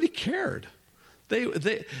 Nobody cared. They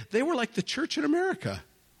were like the church in America.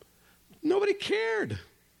 Nobody cared.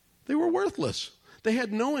 They were worthless. They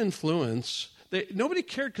had no influence. Nobody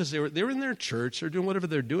cared because they were in their church. They're doing whatever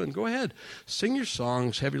they're doing. Go ahead. Sing your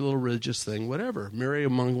songs. Have your little religious thing. Whatever. Marry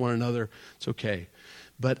among one another. It's okay.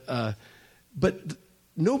 But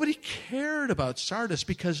nobody cared about Sardis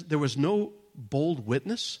because there was no bold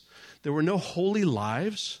witness. There were no holy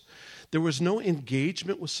lives. There was no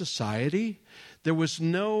engagement with society. There was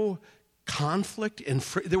no conflict and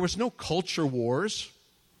there was no culture wars,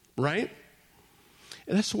 right?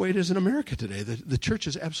 And that's the way it is in America today. The church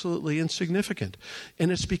is absolutely insignificant.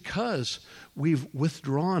 And it's because we've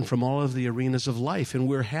withdrawn from all of the arenas of life, and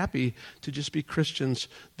we're happy to just be Christians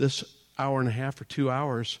this hour and a half or 2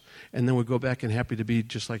 hours, and then we go back and happy to be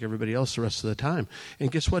just like everybody else the rest of the time.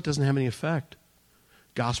 And guess what? It doesn't have any effect.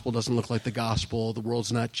 Gospel doesn't look like the gospel. The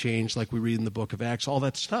world's not changed like we read in the book of Acts. All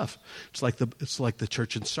that stuff. It's like the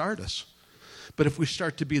church in Sardis. But if we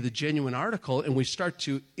start to be the genuine article and we start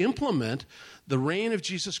to implement the reign of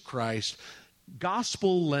Jesus Christ,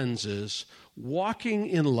 gospel lenses, walking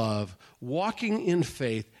in love, walking in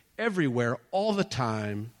faith, everywhere, all the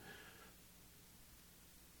time,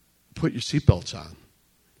 put your seatbelts on,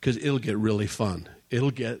 because it'll get really fun. It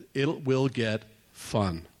will get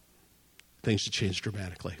fun. Things will change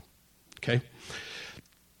dramatically. Okay?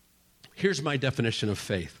 Here's my definition of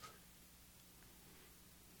faith.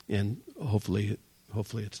 And hopefully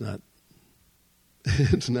it's not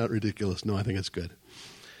it's not ridiculous. No, I think it's good.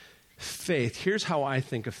 Faith, here's how I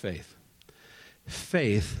think of faith.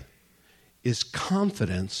 Faith is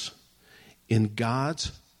confidence in God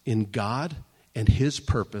and His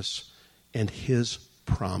purpose and His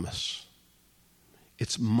promise.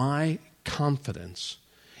 It's my confidence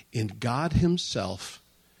in God Himself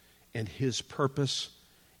and His purpose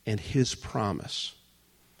and His promise.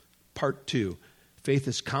 Part 2, faith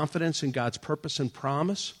is confidence in God's purpose and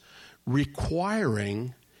promise,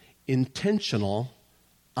 requiring intentional,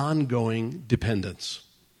 ongoing dependence.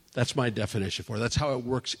 That's my definition for it. That's how it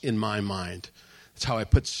works in my mind. That's how I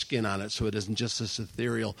put skin on it, so it isn't just this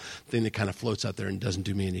ethereal thing that kind of floats out there and doesn't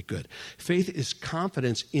do me any good. Faith is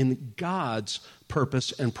confidence in God's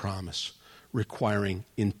purpose and promise, requiring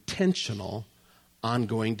intentional,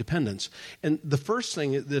 ongoing dependence. And the first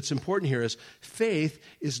thing that's important here is faith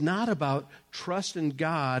is not about trust in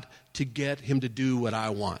God to get Him to do what I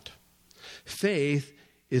want. Faith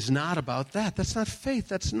is not about that. That's not faith.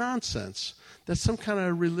 That's nonsense. that's some kind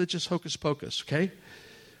of religious hocus pocus, okay?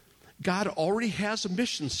 God already has a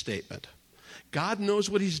mission statement. God knows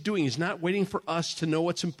what he's doing. He's not waiting for us to know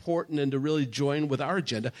what's important and to really join with our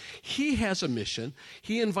agenda. He has a mission.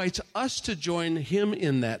 He invites us to join him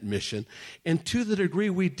in that mission. And to the degree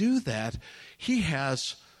we do that, he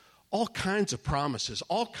has all kinds of promises,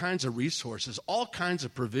 all kinds of resources, all kinds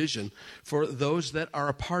of provision for those that are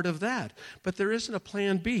a part of that. But there isn't a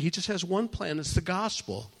plan B. He just has one plan. It's the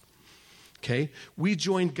gospel. Okay? We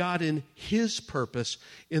join God in his purpose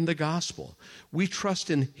in the gospel. We trust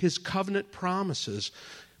in his covenant promises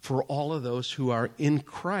for all of those who are in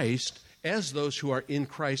Christ, as those who are in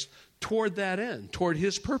Christ toward that end, toward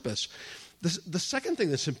his purpose. The second thing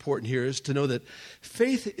that's important here is to know that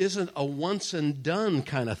faith isn't a once and done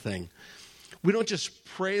kind of thing. We don't just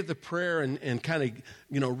pray the prayer and kind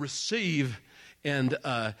of, receive and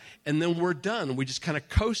then we're done. We just kind of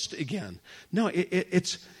coast again. No,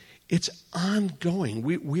 it's ongoing.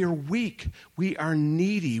 We are weak. We are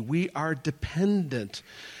needy. We are dependent.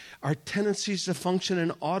 Our tendencies to function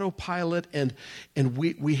in autopilot, and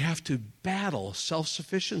we have to battle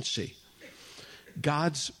self-sufficiency.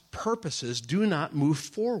 God's purposes do not move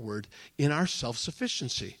forward in our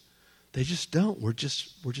self-sufficiency. They just don't. We're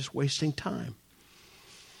just wasting time.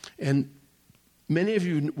 And many of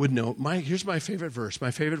you would know, here's my favorite verse.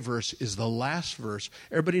 My favorite verse is the last verse.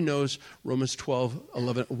 Everybody knows Romans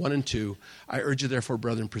 12:11, 1 and 2. I urge you, therefore,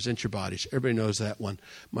 brethren, present your bodies. Everybody knows that one.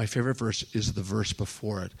 My favorite verse is the verse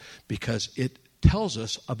before it, because it tells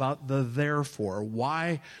us about the therefore,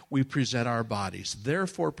 why we present our bodies.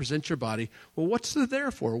 Therefore, present your body. Well, what's the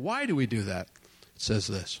therefore? Why do we do that? It says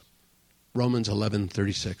this, Romans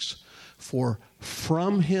 11:36. For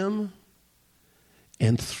from him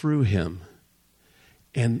and through him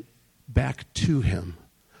and back to him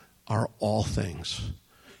are all things.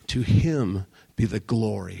 To him be the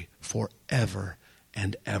glory forever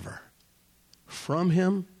and ever. From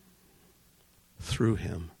him, through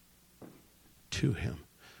him, to him.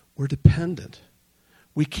 We're dependent.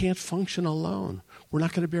 We can't function alone. We're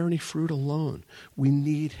not going to bear any fruit alone. We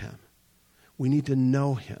need him. We need to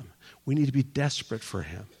know him. We need to be desperate for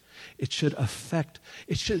him.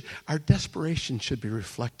 Our desperation should be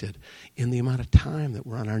reflected in the amount of time that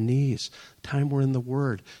we're on our knees, time we're in the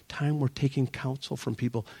Word, time we're taking counsel from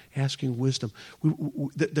people, asking wisdom.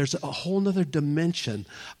 There's a whole other dimension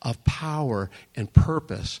of power and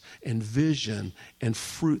purpose and vision and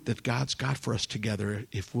fruit that God's got for us together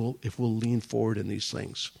if we'll lean forward in these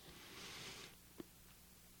things.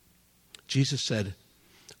 Jesus said,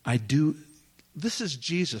 this is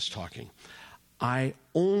Jesus talking. I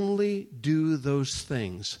only do those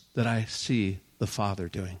things that I see the Father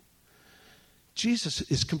doing. Jesus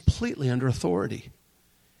is completely under authority.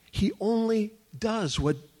 He only does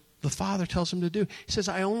what the Father tells him to do. He says,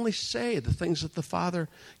 I only say the things that the Father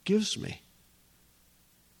gives me.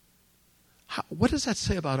 What does that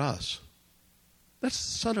say about us? That's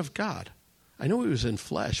the Son of God. I know he was in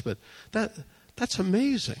flesh, but that's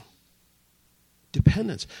amazing.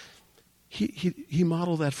 Dependence. He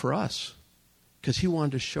modeled that for us, because he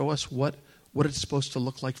wanted to show us what it's supposed to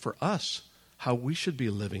look like for us, how we should be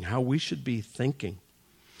living, how we should be thinking.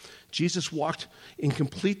 Jesus walked in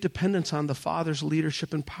complete dependence on the Father's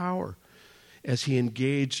leadership and power as he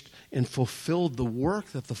engaged and fulfilled the work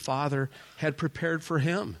that the Father had prepared for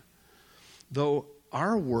him. Though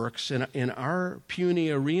our works in our puny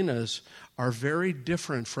arenas are very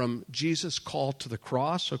different from Jesus' call to the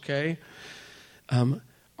cross, okay?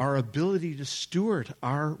 Our ability to steward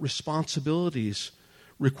our responsibilities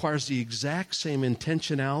requires the exact same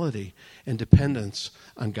intentionality and dependence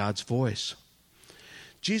on God's voice.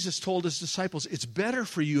 Jesus told his disciples, it's better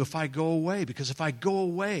for you if I go away, because if I go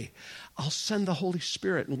away, I'll send the Holy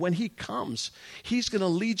Spirit. And when he comes, he's going to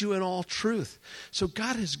lead you in all truth. So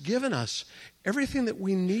God has given us everything that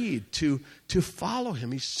we need to follow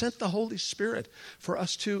him. He sent the Holy Spirit for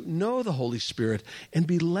us to know the Holy Spirit and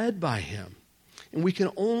be led by him. And we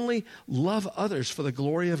can only love others for the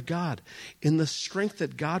glory of God in the strength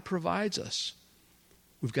that God provides us.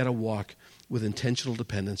 We've got to walk with intentional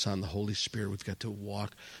dependence on the Holy Spirit. We've got to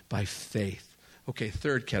walk by faith. Okay,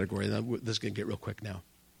 third category. This is going to get real quick now.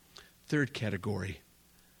 Third category,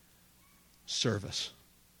 service.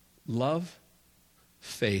 Love,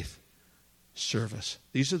 faith, service.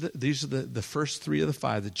 These are the first three of the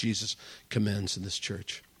five that Jesus commends in this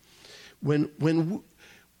church. When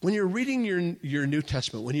you're reading your New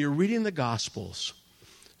Testament, when you're reading the Gospels,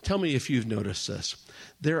 tell me if you've noticed this.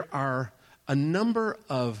 There are a number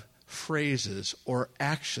of phrases or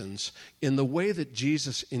actions in the way that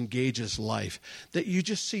Jesus engages life that you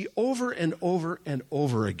just see over and over and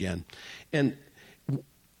over again. And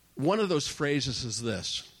one of those phrases is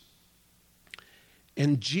this: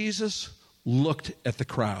 and Jesus looked at the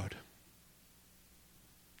crowd.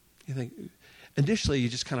 You think, initially you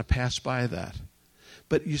just kind of pass by that.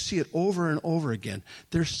 But you see it over and over again.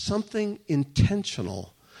 There's something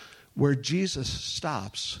intentional where Jesus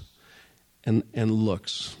stops and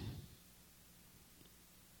looks.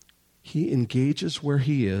 He engages where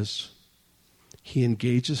he is. He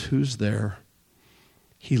engages who's there.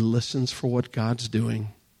 He listens for what God's doing,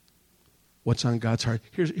 what's on God's heart.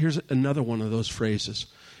 Here's another one of those phrases.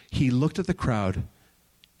 He looked at the crowd.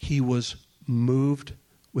 He was moved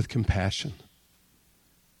with compassion.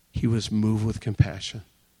 He was moved with compassion.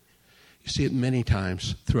 You see it many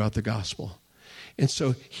times throughout the gospel. And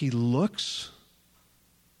so he looks.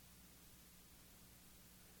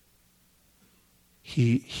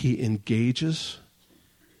 He engages.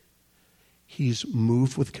 He's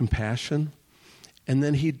moved with compassion. And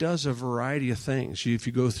then he does a variety of things. If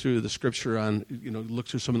you go through the scripture look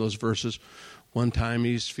through some of those verses. One time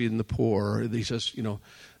he's feeding the poor. He says,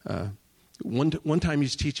 one time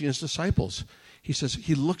he's teaching his disciples. He says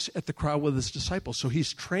he looks at the crowd with his disciples, so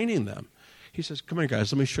he's training them. He says, come on,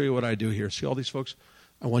 guys, let me show you what I do here. See all these folks?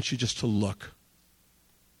 I want you just to look.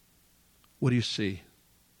 What do you see?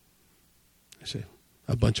 I say,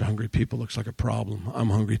 a bunch of hungry people looks like a problem. I'm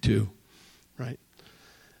hungry too, right?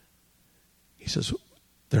 He says,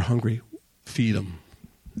 they're hungry, feed them.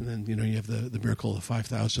 And then, you have the miracle of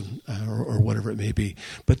 5,000 or whatever it may be.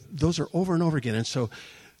 But those are over and over again. And so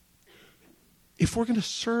if we're going to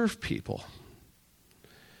serve people,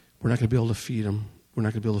 we're not going to be able to feed them. We're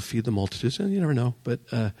not going to be able to feed the multitudes. And you never know. But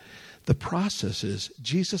the process is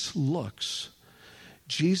Jesus looks.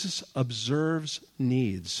 Jesus observes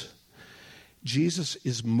needs. Jesus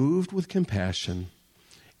is moved with compassion.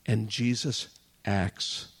 And Jesus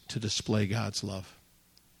acts to display God's love.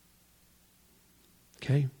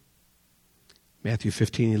 Okay? Matthew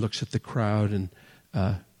 15, he looks at the crowd. And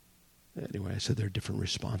anyway, I said there are different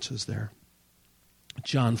responses there.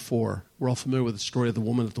 John 4, we're all familiar with the story of the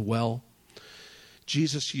woman at the well.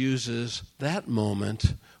 Jesus uses that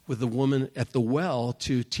moment with the woman at the well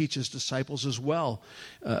to teach his disciples as well.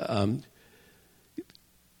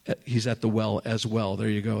 He's at the well as well. There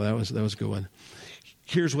you go. That was a good one.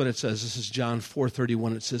 Here's what it says. This is John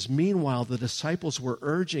 4:31. It says, meanwhile, the disciples were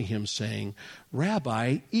urging him, saying,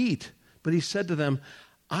 Rabbi, eat. But he said to them,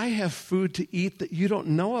 I have food to eat that you don't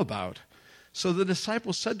know about. So the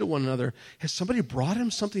disciples said to one another, has somebody brought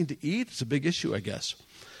him something to eat? It's a big issue, I guess.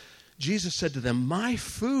 Jesus said to them, my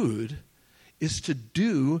food is to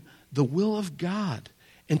do the will of God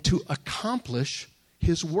and to accomplish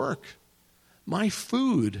his work. My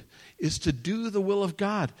food is to do the will of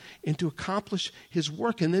God and to accomplish his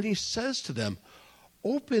work. And then he says to them,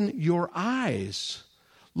 open your eyes.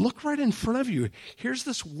 Look right in front of you. Here's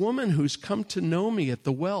this woman who's come to know me at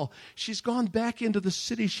the well. She's gone back into the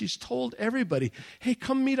city. She's told everybody, hey,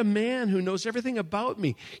 come meet a man who knows everything about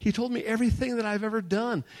me. He told me everything that I've ever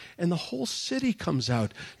done. And the whole city comes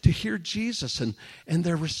out to hear Jesus. And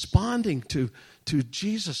they're responding to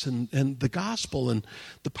Jesus and the gospel. And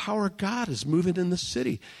the power of God is moving in the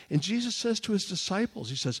city. And Jesus says to his disciples,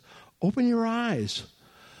 he says, open your eyes.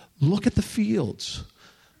 Look at the fields.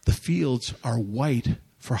 The fields are white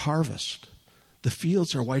for harvest. The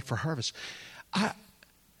fields are white for harvest. I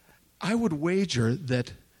would wager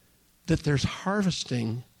that there's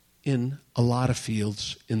harvesting in a lot of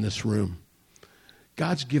fields in this room.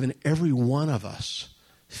 God's given every one of us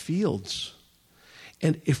fields.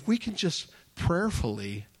 And if we can just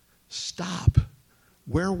prayerfully stop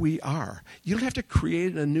where we are. You don't have to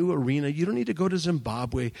create a new arena. You don't need to go to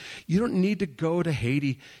Zimbabwe. You don't need to go to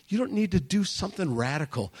Haiti. You don't need to do something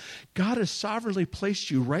radical. God has sovereignly placed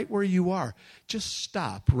you right where you are. Just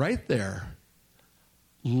stop right there.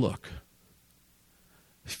 Look.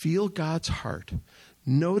 Feel God's heart.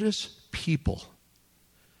 Notice people.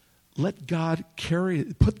 Let God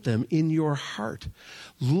put them in your heart.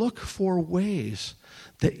 Look for ways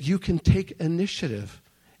that you can take initiative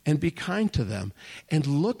and be kind to them. And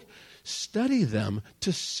study them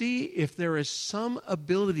to see if there is some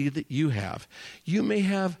ability that you have. You may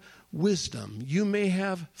have wisdom. You may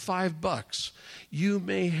have $5. You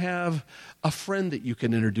may have a friend that you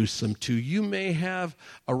can introduce them to. You may have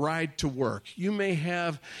a ride to work.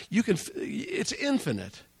 It's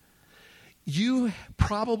infinite. You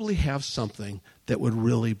probably have something that would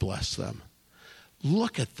really bless them.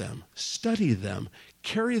 Look at them, study them,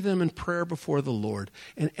 carry them in prayer before the Lord,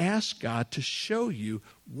 and ask God to show you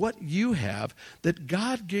what you have that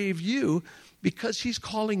God gave you because he's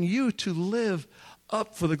calling you to live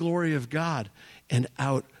up for the glory of God and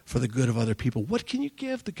out for the good of other people. What can you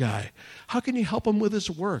give the guy? How can you help him with his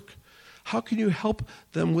work? How can you help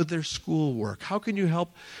them with their schoolwork? How can you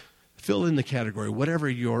help fill in the category, whatever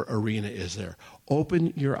your arena is there?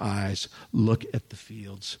 Open your eyes, look at the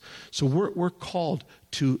fields. So we're called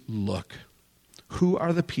to look. Who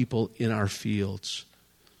are the people in our fields?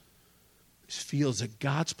 These fields that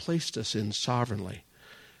God's placed us in sovereignly.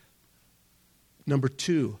 Number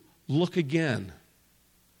 2, look again.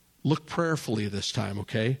 Look prayerfully this time,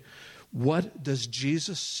 okay? What does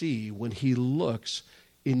Jesus see when he looks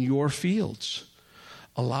in your fields?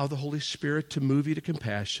 Allow the Holy Spirit to move you to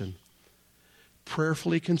compassion.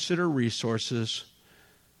 Prayerfully consider resources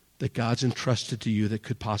that God's entrusted to you that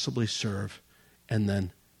could possibly serve, and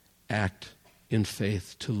then act in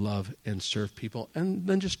faith to love and serve people. And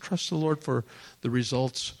then just trust the Lord for the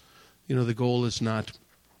results. You know, the goal is not,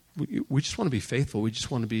 we just want to be faithful. We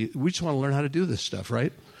just want to learn how to do this stuff,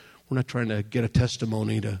 right? We're not trying to get a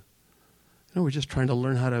testimony we're just trying to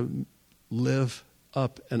learn how to live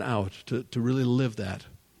up and out, to really live that.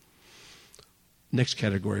 Next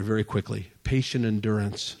category, very quickly, patient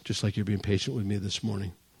endurance, just like you're being patient with me this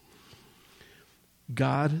morning.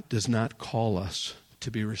 God does not call us to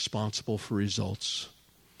be responsible for results.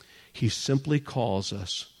 He simply calls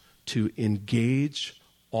us to engage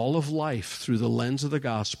all of life through the lens of the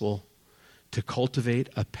gospel, to cultivate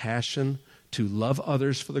a passion to love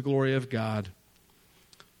others for the glory of God,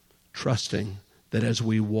 trusting that as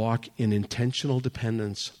we walk in intentional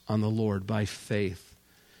dependence on the Lord by faith,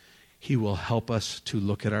 he will help us to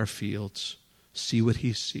look at our fields, see what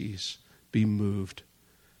he sees, be moved,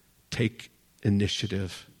 take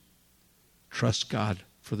initiative, trust God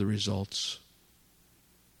for the results.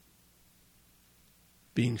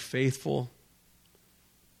 Being faithful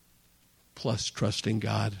plus trusting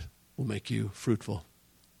God will make you fruitful.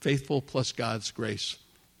 Faithful plus God's grace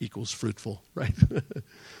equals fruitful, right?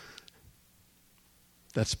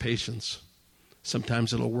 That's patience.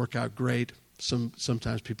 Sometimes it'll work out great.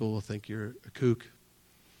 Sometimes people will think you're a kook.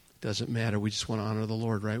 Doesn't matter. We just want to honor the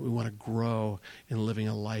Lord, right? We want to grow in living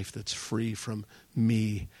a life that's free from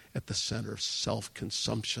me at the center of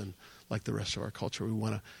self-consumption like the rest of our culture. We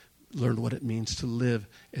want to learn what it means to live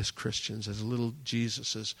as Christians, as little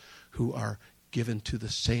Jesuses who are given to the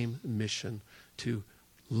same mission to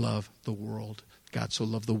love the world. God so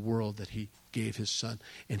loved the world that he gave his son,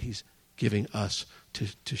 and he's giving us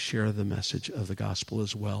to share the message of the gospel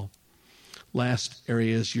as well. Last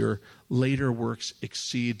area is your later works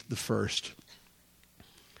exceed the first.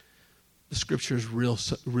 The scripture is real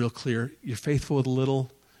clear. You're faithful with little,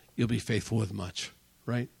 you'll be faithful with much,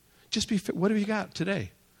 right? What have you got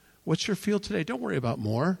today? What's your field today? Don't worry about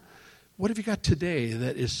more. What have you got today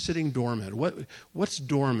that is sitting dormant? What's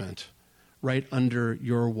dormant right under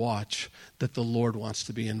your watch that the Lord wants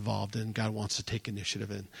to be involved in, God wants to take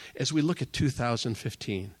initiative in? As we look at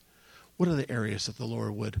 2015, what are the areas that the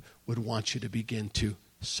Lord would want you to begin to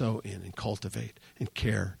sow in and cultivate and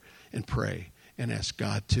care and pray and ask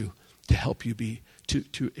God to help you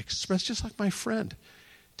to express, just like my friend.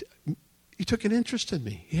 He took an interest in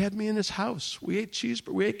me. He had me in his house. We ate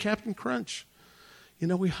cheeseburger. We ate Captain Crunch.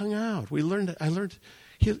 We hung out. I learned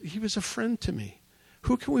he was a friend to me.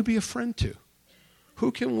 Who can we be a friend to?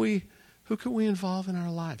 Who can we involve in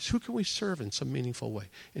our lives? Who can we serve in some meaningful way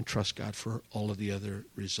and trust God for all of the other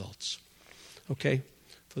results? Okay,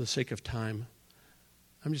 for the sake of time,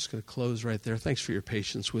 I'm just going to close right there. Thanks for your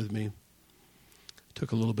patience with me.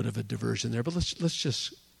 Took a little bit of a diversion there, but let's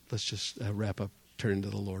just wrap up, turn to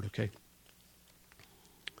the Lord, okay?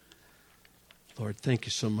 Lord, thank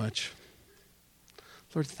you so much.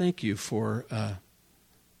 Lord, thank you for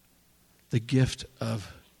the gift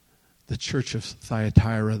of the church of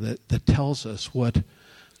Thyatira that tells us what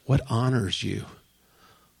honors you: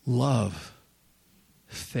 love,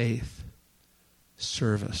 faith,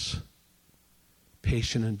 service,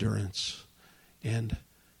 patient endurance, and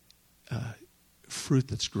fruit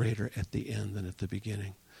that's greater at the end than at the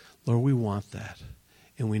beginning. Lord, we want that,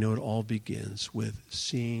 and we know it all begins with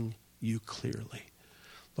seeing you clearly.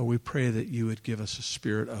 Lord, we pray that you would give us a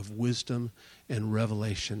spirit of wisdom and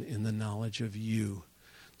revelation in the knowledge of you,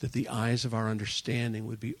 that the eyes of our understanding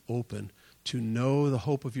would be open to know the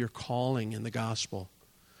hope of your calling in the gospel.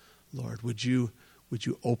 Lord, would you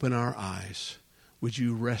open our eyes? Would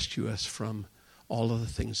you rescue us from all of the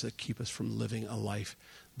things that keep us from living a life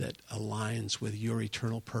that aligns with your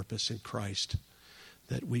eternal purpose in Christ,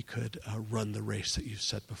 that we could run the race that you've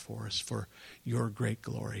set before us for your great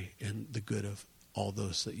glory and the good of all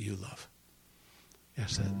those that you love.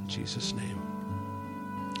 Ask that in Jesus' name.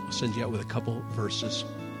 I'll send you out with a couple verses.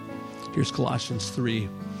 Here's Colossians 3.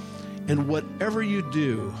 And whatever you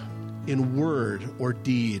do, in word or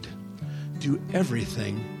deed, do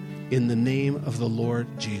everything in the name of the Lord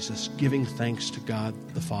Jesus, giving thanks to God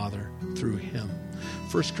the Father through him.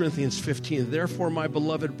 1 Corinthians 15, therefore, my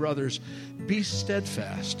beloved brothers, be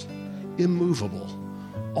steadfast, immovable,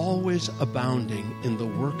 always abounding in the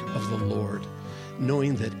work of the Lord,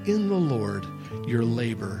 knowing that in the Lord your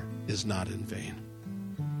labor is not in vain.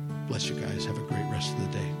 Bless you guys. Have a great rest of the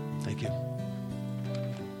day. Thank you.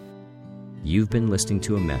 You've been listening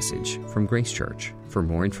to a message from Grace Church. For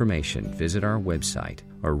more information, visit our website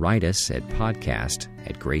or write us at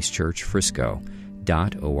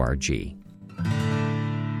podcast@gracechurchfrisco.org.